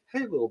 be like,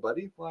 hey, little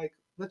buddy, like,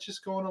 let's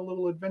just go on a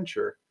little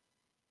adventure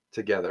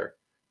together.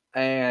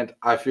 And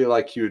I feel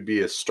like he would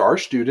be a star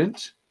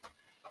student.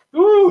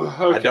 Ooh,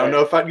 okay. I don't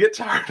know if I'd get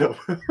tired of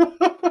him.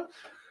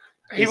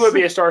 He would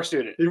be a star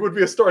student. He would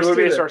be a star student.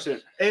 He would be a star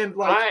student. And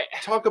like,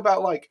 talk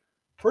about like,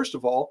 first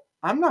of all,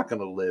 I'm not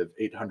going to live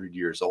 800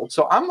 years old.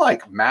 So I'm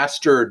like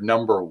master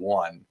number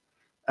 1.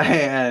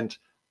 And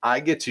I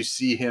get to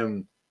see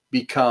him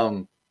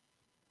become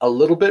a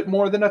little bit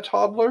more than a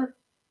toddler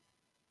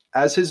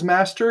as his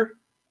master.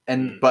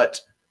 But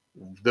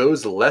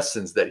those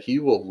lessons that he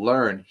will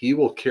learn, he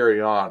will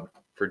carry on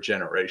for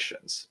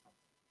generations.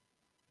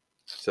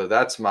 So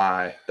that's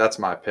my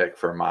pick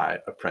for my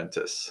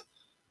apprentice.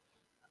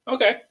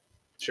 Okay,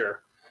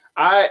 sure.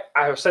 I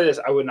will say this: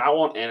 I would not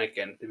want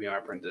Anakin to be my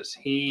apprentice.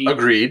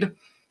 Agreed.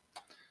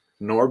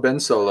 Nor Ben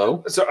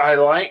Solo. So I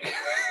like.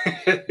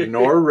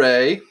 Nor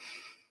Rey.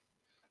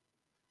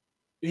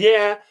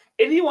 Yeah,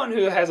 anyone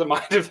who has a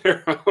mind of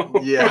their own.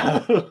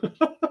 Yeah.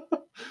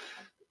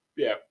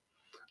 Yeah.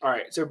 All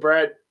right. So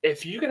Brad,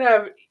 if you could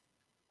have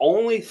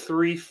only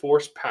 3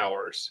 Force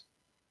powers,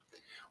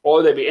 what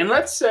would they be? And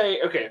let's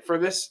say, okay, for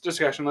this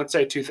discussion, let's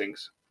say 2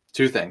 things.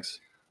 2 things.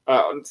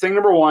 Thing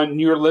number 1,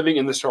 you're living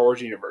in the Star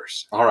Wars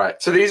universe. All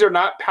right. So these are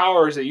not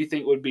powers that you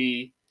think would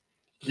be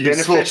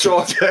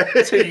beneficial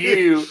to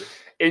you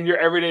in your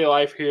everyday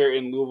life here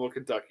in Louisville,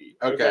 Kentucky.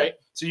 Okay.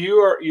 So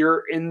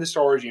you're in the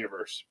Star Wars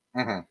universe.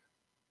 Mm-hmm.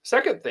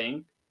 Second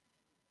thing,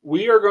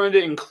 we are going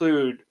to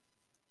include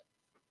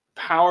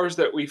powers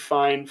that we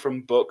find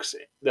from books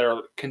that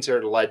are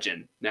considered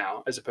legend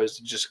now, as opposed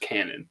to just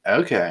canon.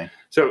 Okay.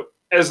 So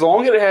as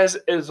long as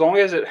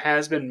it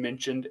has been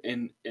mentioned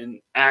in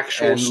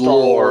actual Star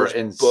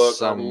Wars book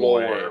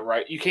lore,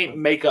 right? You can't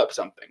make up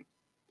something,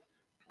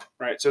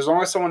 right? So as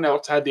long as someone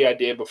else had the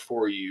idea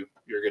before you,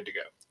 you're good to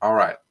go. All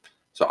right.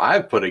 So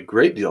I've put a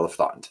great deal of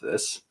thought into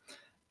this,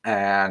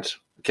 and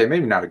okay,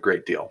 maybe not a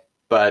great deal,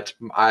 but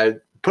I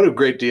put a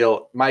great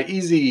deal. My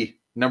easy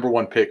number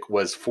 1 pick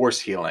was force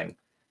healing,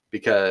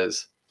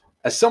 because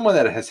as someone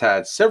that has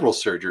had several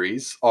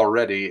surgeries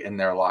already in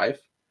their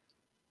life,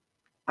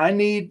 I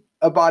need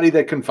a body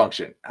that can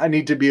function. I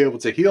need to be able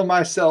to heal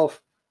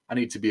myself. I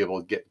need to be able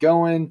to get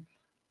going,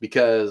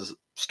 because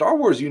Star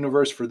Wars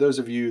universe, for those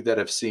of you that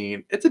have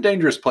seen, it's a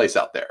dangerous place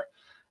out there.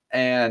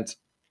 And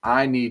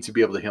I need to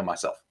be able to heal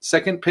myself.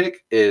 Second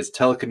pick is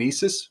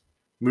telekinesis,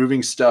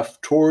 moving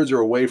stuff towards or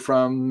away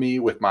from me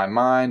with my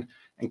mind,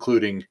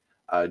 including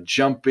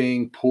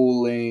jumping,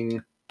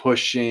 pulling,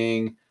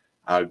 pushing,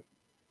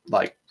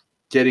 like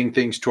getting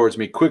things towards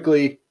me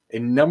quickly.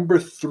 And number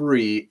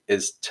 3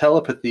 is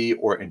telepathy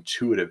or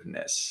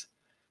intuitiveness.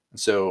 And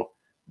so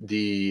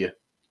the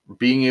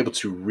being able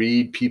to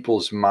read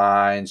people's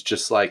minds,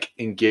 just like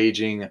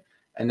engaging,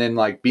 and then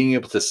like being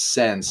able to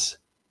sense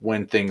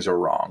when things are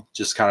wrong.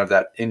 Just kind of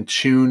that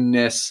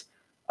in-tuneness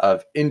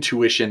of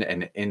intuition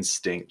and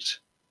instinct.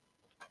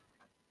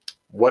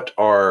 What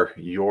are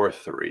your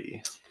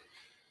 3?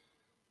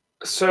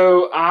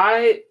 So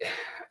I'm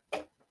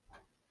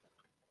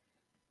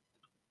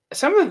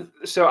on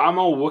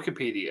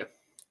Wikipedia.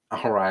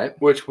 All right.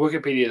 Which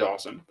Wikipedia is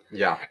awesome.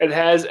 Yeah. It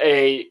has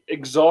a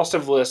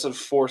exhaustive list of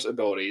Force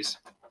abilities.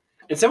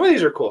 And some of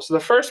these are cool. So the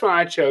first one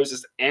I chose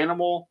is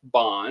Animal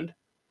Bond,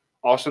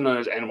 also known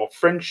as Animal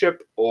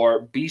Friendship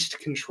or Beast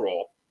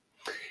Control.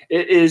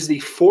 It is the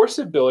Force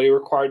ability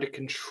required to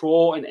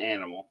control an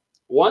animal.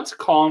 Once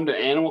calmed, an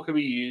animal can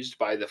be used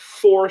by the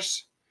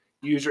Force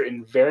user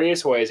in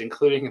various ways,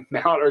 including a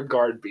mount or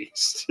guard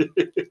beast.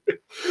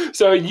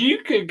 So you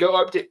could go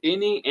up to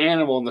any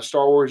animal in the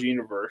Star Wars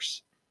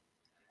universe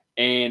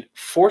and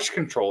force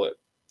control it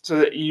so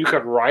that you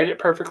could ride it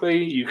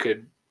perfectly. You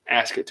could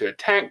ask it to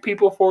attack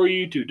people for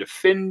you, to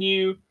defend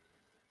you.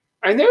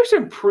 And there's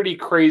some pretty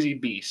crazy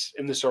beasts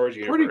in the Star Wars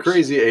universe. Pretty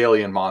crazy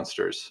alien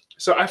monsters.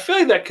 So I feel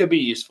like that could be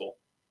useful.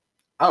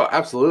 Oh,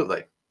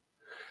 absolutely.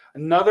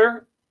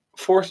 Another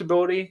Force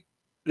ability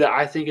that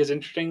I think is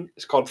interesting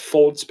is called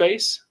Fold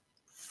Space.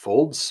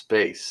 Fold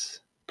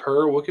Space.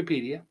 Per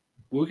Wikipedia.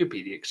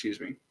 Wikipedia, excuse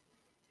me.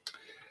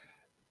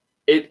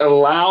 It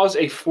allows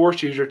a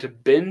Force user to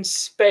bend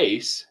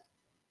space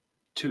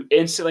to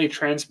instantly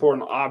transport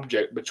an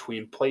object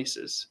between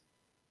places.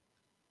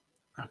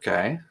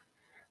 Okay.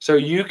 So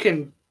you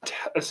can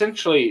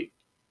essentially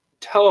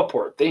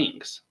teleport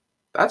things.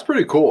 That's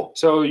pretty cool.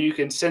 So you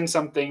can send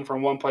something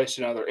from one place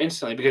to another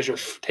instantly because you're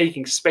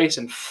taking space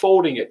and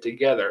folding it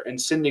together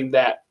and sending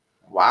that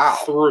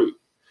through.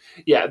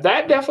 Yeah,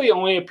 that definitely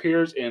only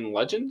appears in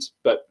Legends,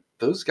 but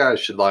those guys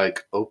should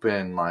like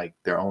open like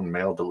their own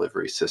mail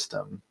delivery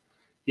system.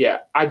 Yeah,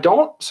 I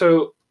don't.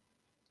 So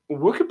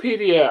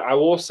Wikipedia, I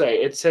will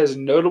say, it says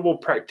notable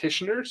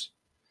practitioners.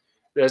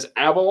 There's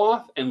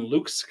Abeloth and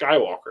Luke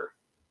Skywalker.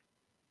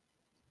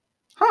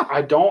 Huh.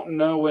 I don't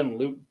know when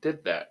Luke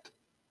did that.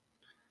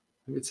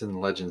 Maybe it's in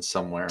Legends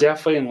somewhere.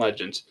 Definitely in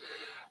Legends.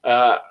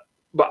 But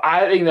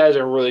I think that is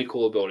a really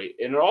cool ability.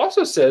 And it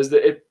also says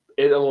that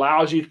it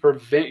allows you to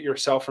prevent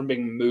yourself from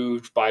being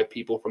moved by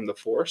people from the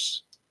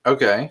Force.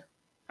 Okay.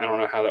 I don't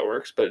know how that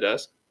works, but it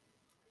does.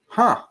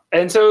 Huh.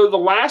 And so the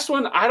last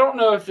one, I don't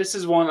know if this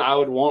is one I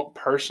would want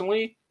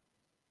personally.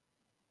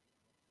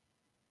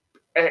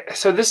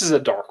 So this is a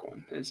dark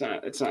one. It's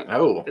not.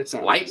 Oh, it's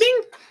not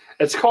lightning?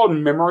 It's called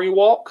Memory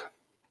Walk.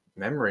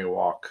 Memory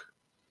Walk.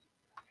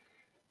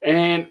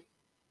 And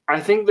I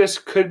think this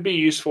could be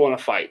useful in a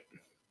fight.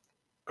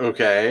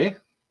 Okay.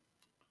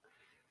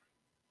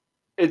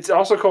 It's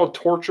also called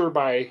Torture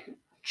by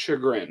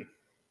Chagrin.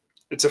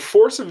 It's a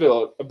Force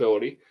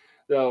ability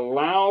that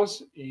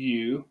allows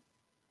you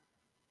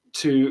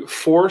to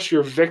force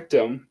your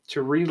victim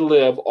to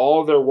relive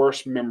all of their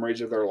worst memories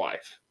of their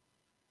life.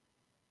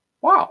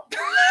 Wow.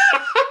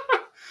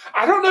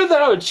 I don't know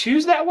that I would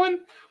choose that one,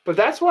 but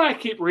that's one I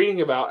keep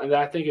reading about and that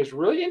I think is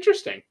really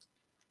interesting.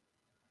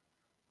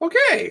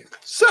 Okay,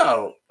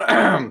 so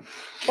well,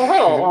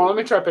 hold on, let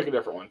me try to pick a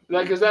different one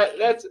because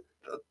that's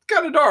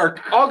kind of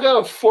dark. I'll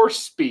go Force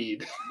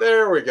Speed.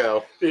 There we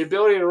go. The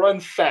ability to run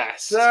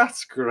fast.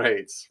 That's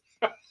great.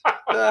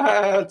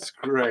 That's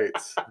great.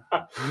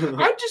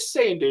 I'm just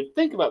saying, dude.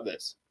 Think about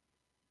this.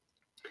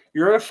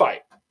 You're in a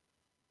fight.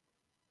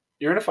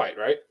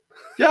 Right?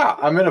 Yeah,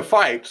 I'm in a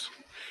fight.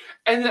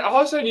 And then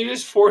all of a sudden, you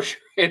just force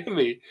your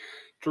enemy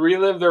to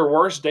relive their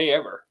worst day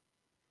ever.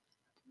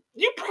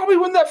 You probably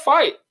win that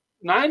fight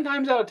 9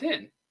 times out of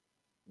 10.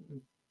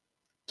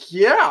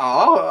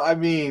 Yeah, I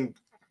mean,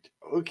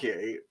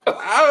 okay.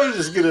 We're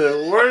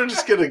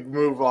just gonna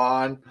move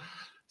on.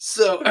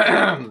 So,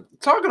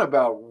 talking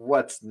about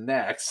what's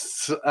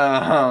next.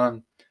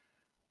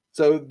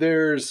 So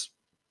there's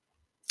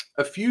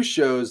a few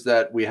shows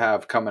that we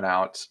have coming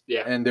out.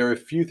 Yeah. And there are a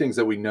few things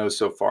that we know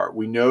so far.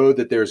 We know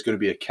that there's going to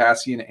be a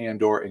Cassian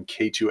Andor and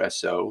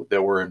K2SO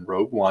that were in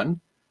Rogue One.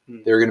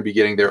 They're going to be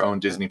getting their own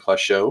Disney Plus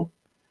show.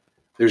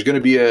 There's going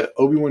to be a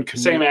Obi-Wan Kenobi.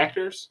 Same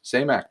actors?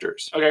 Same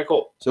actors. Okay,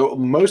 cool. So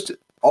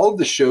all of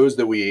the shows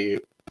that we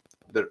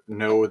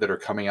know that are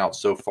coming out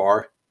so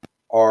far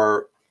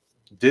are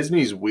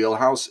Disney's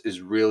wheelhouse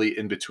is really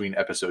in between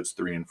episodes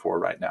 3 and 4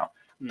 right now.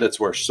 That's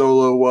where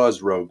Solo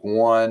was, Rogue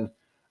One.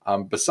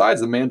 Besides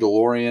The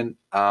Mandalorian,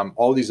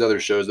 all these other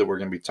shows that we're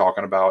going to be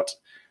talking about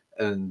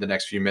in the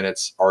next few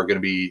minutes are going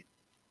to be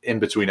in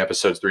between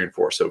episodes 3 and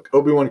 4. So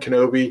Obi-Wan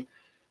Kenobi,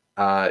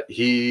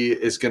 he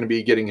is going to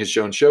be getting his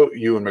own show.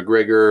 Ewan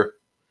McGregor,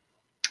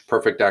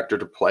 perfect actor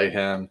to play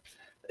him,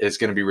 is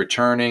going to be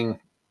returning.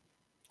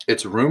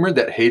 It's rumored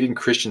that Hayden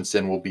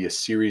Christensen will be a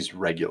series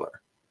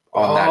regular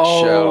on that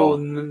show. Oh,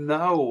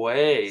 no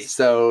way.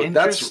 So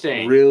that's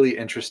really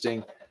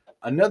interesting.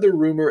 Another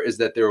rumor is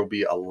that there will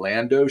be a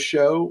Lando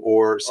show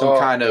or some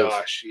kind of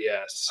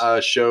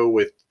show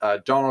with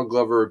Donald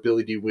Glover or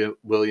Billy D.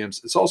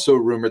 Williams. It's also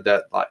rumored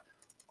that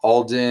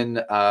Alden,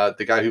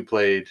 the guy who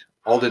played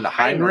Alden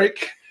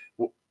Heinrich,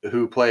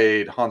 who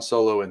played Han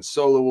Solo and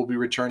Solo, will be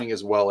returning,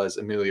 as well as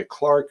Emilia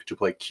Clarke to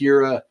play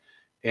Kira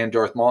and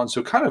Darth Maul.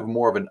 So kind of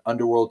more of an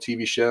underworld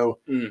TV show.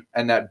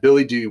 And that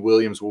Billy D.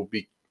 Williams will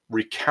be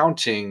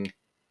recounting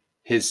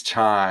his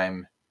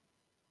time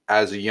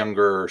as a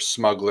younger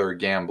smuggler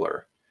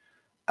gambler.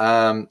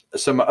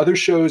 Some other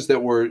shows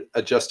that were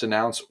just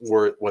announced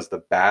was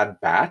the Bad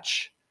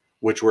Batch,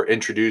 which were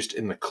introduced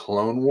in the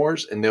Clone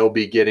Wars, and they'll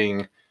be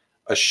getting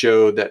a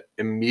show that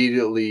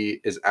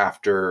immediately is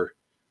after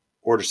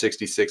Order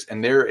 66,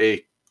 and they're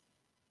a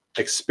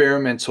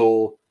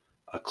experimental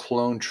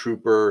clone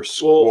trooper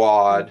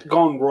squad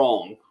gone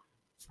wrong.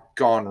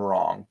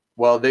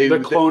 Well, the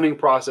cloning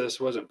process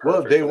wasn't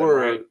perfect.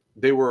 Well,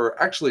 they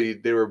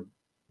were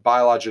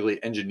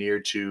biologically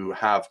engineered to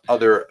have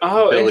other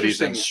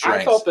abilities and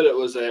strengths. I thought that it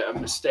was a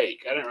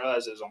mistake. I didn't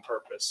realize it was on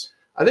purpose.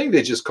 I think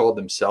they just called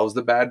themselves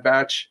the Bad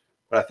Batch,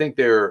 but I think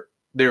they're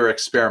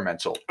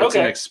experimental. It's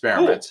an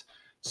experiment. Cool.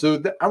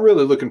 So I'm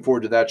really looking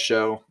forward to that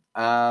show.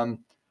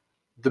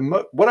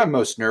 What I'm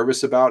most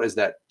nervous about is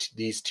that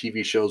these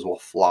TV shows will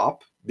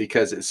flop,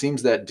 because it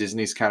seems that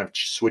Disney's kind of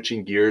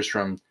switching gears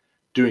from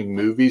doing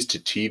movies to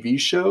TV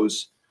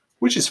shows,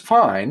 which is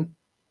fine.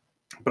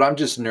 But I'm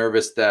just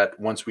nervous that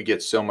once we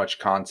get so much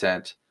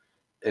content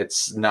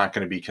it's not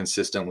going to be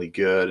consistently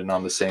good and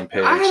on the same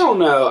page? I don't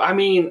know. I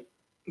mean,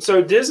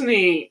 so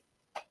Disney,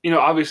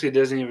 obviously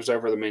Disney was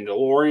over The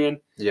Mandalorian.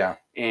 Yeah.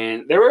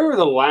 And they were over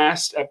the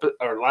last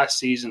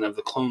season of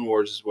the Clone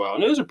Wars as well.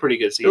 And it was a pretty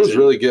good season. It was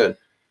really good.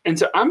 And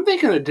so I'm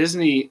thinking that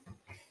Disney,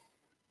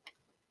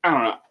 I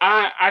don't know.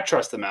 I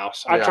trust the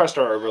mouse. I trust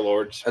our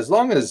overlords. As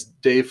long as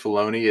Dave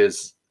Filoni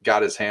has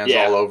got his hands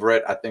all over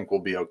it, I think we'll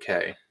be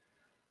okay.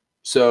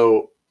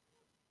 So,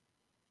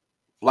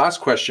 last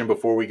question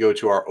before we go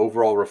to our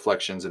overall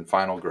reflections and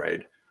final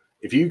grade.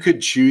 If you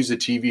could choose a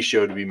TV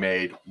show to be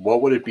made,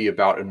 what would it be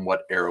about and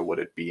what era would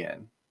it be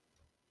in?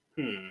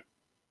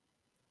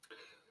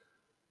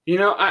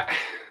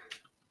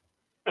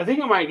 I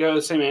think I might go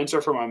the same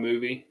answer for my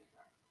movie.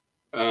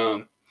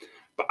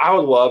 But I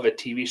would love a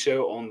TV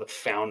show on the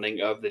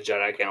founding of the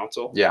Jedi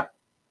Council. Yeah.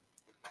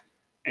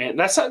 And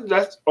actually,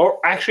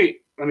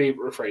 let me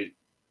rephrase.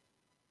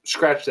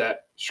 Scratch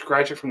that.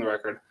 Scratch it from the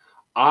record.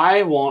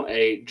 I want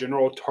a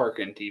General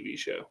Tarkin TV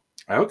show.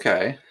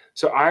 Okay.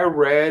 So I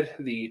read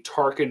the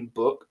Tarkin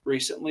book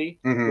recently,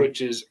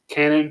 which is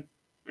canon.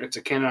 It's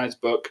a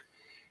canonized book.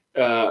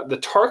 The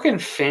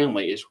Tarkin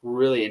family is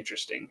really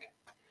interesting.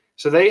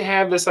 So they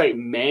have this like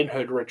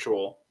manhood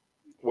ritual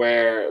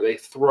where they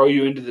throw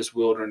you into this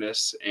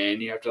wilderness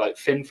and you have to like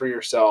fend for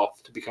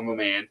yourself to become a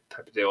man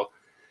type of deal.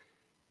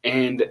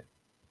 And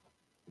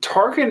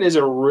Tarkin is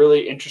a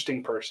really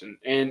interesting person,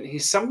 and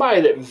he's somebody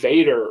that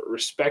Vader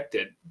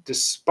respected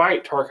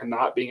despite Tarkin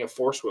not being a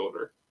force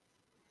wielder.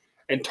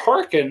 And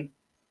Tarkin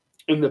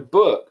in the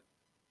book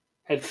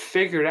had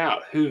figured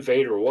out who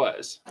Vader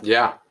was.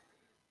 Yeah.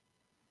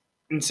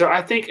 And so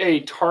I think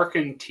a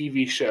Tarkin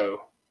TV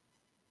show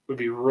would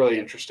be really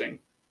interesting.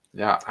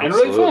 Yeah, absolutely.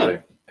 And really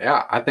fun.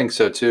 Yeah, I think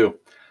so too.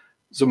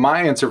 So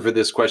my answer for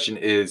this question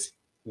is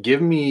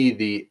give me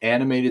the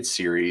animated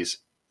series,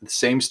 the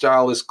same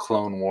style as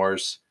Clone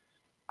Wars,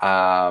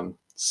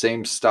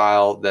 same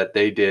style that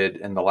they did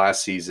in the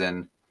last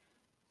season,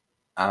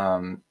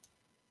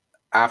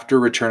 after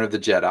Return of the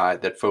Jedi,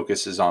 that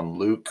focuses on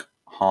Luke,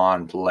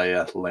 Han,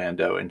 Leia,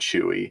 Lando, and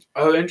Chewie.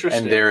 Oh,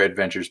 interesting. And their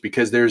adventures.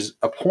 Because there's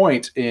a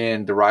point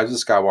in The Rise of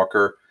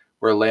Skywalker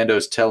where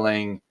Lando's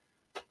telling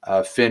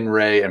Finn,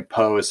 Rey, and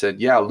Poe said,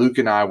 yeah, Luke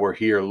and I were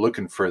here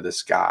looking for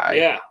this guy.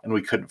 Yeah. And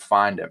we couldn't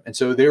find him. And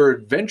so there were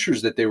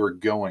adventures that they were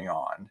going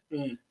on.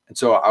 And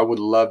so I would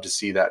love to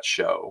see that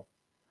show.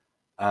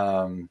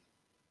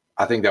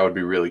 I think that would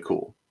be really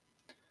cool.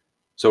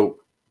 So,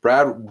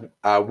 Brad,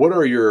 what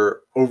are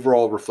your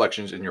overall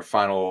reflections in your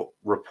final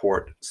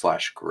report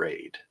 /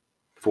 grade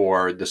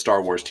for the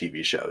Star Wars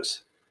TV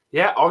shows?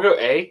 Yeah, I'll go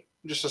A.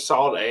 Just a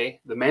solid A.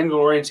 The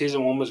Mandalorian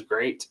season 1 was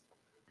great.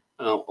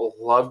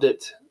 Loved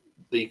it.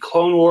 The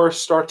Clone Wars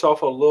starts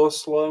off a little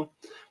slow,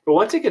 but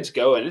once it gets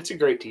going, it's a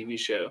great TV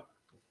show.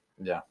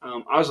 Yeah.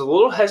 I was a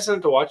little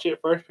hesitant to watch it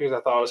at first because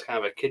I thought it was kind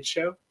of a kid's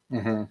show.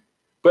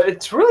 But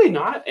it's really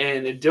not,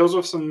 and it deals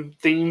with some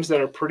themes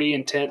that are pretty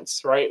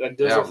intense, right? It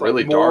deals with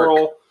really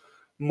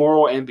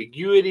moral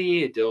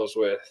ambiguity. It deals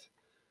with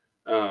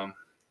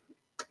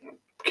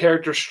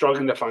characters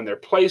struggling to find their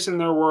place in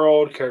their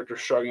world, characters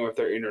struggling with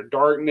their inner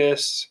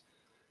darkness,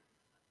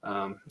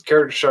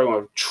 characters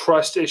struggling with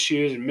trust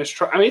issues and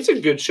mistrust. I mean, it's a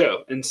good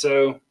show, and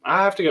so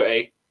I have to go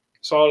A.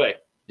 Solid A.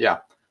 Yeah.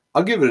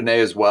 I'll give it an A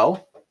as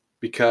well,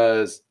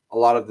 because a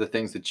lot of the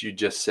things that you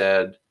just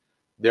said,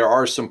 there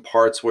are some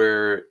parts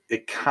where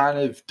it kind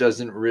of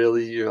doesn't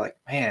really, you're like,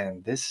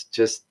 man, this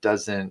isn't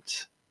as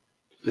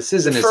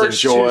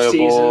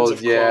enjoyable.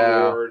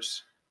 Yeah.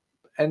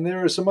 And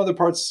there are some other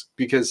parts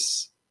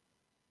because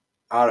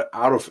out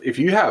of, if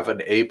you have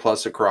an A+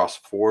 across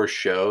 4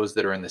 shows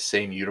that are in the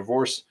same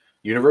universe,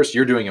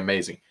 you're doing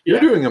amazing. You're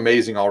doing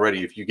amazing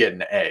already if you get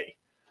an A.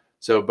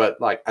 So,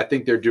 but like, I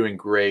think they're doing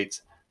great.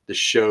 The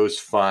show's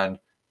fun.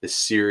 The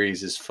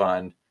series is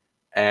fun.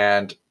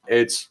 And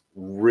it's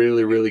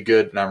really, really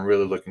good. And I'm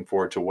really looking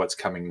forward to what's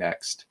coming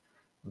next.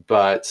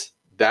 But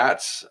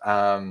that's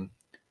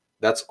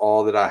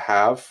all that I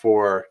have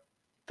for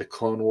the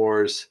Clone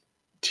Wars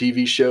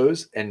TV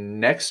shows. And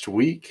next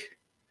week,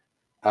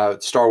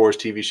 Star Wars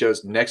TV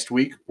shows, next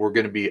week, we're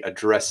going to be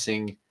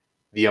addressing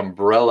the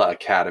Umbrella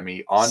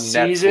Academy on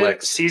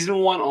Netflix. Season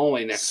 1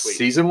 only next week.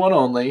 Season 1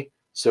 only.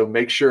 So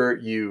make sure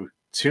you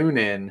tune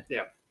in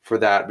for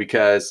that,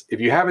 because if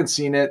you haven't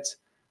seen it,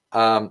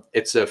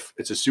 it's a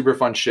super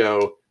fun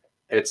show.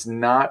 It's a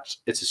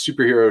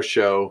superhero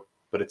show,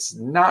 but it's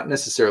not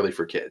necessarily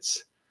for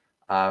kids.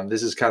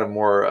 This is kind of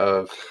more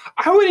of...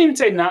 I wouldn't even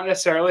say not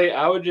necessarily.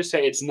 I would just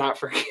say it's not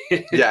for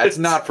kids. Yeah, it's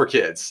not for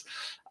kids.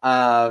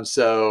 But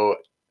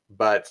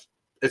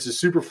it's a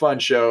super fun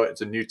show.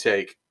 It's a new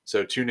take.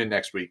 So tune in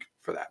next week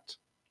for that.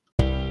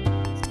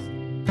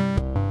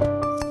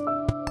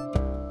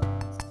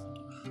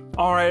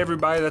 All right,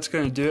 everybody, that's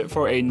going to do it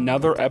for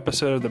another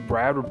episode of the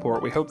Brad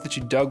Report. We hope that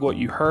you dug what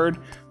you heard.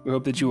 We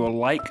hope that you will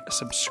like,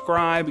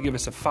 subscribe, give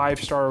us a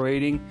 5-star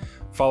rating,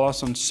 follow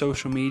us on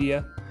social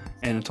media.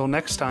 And until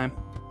next time,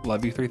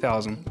 love you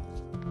 3000.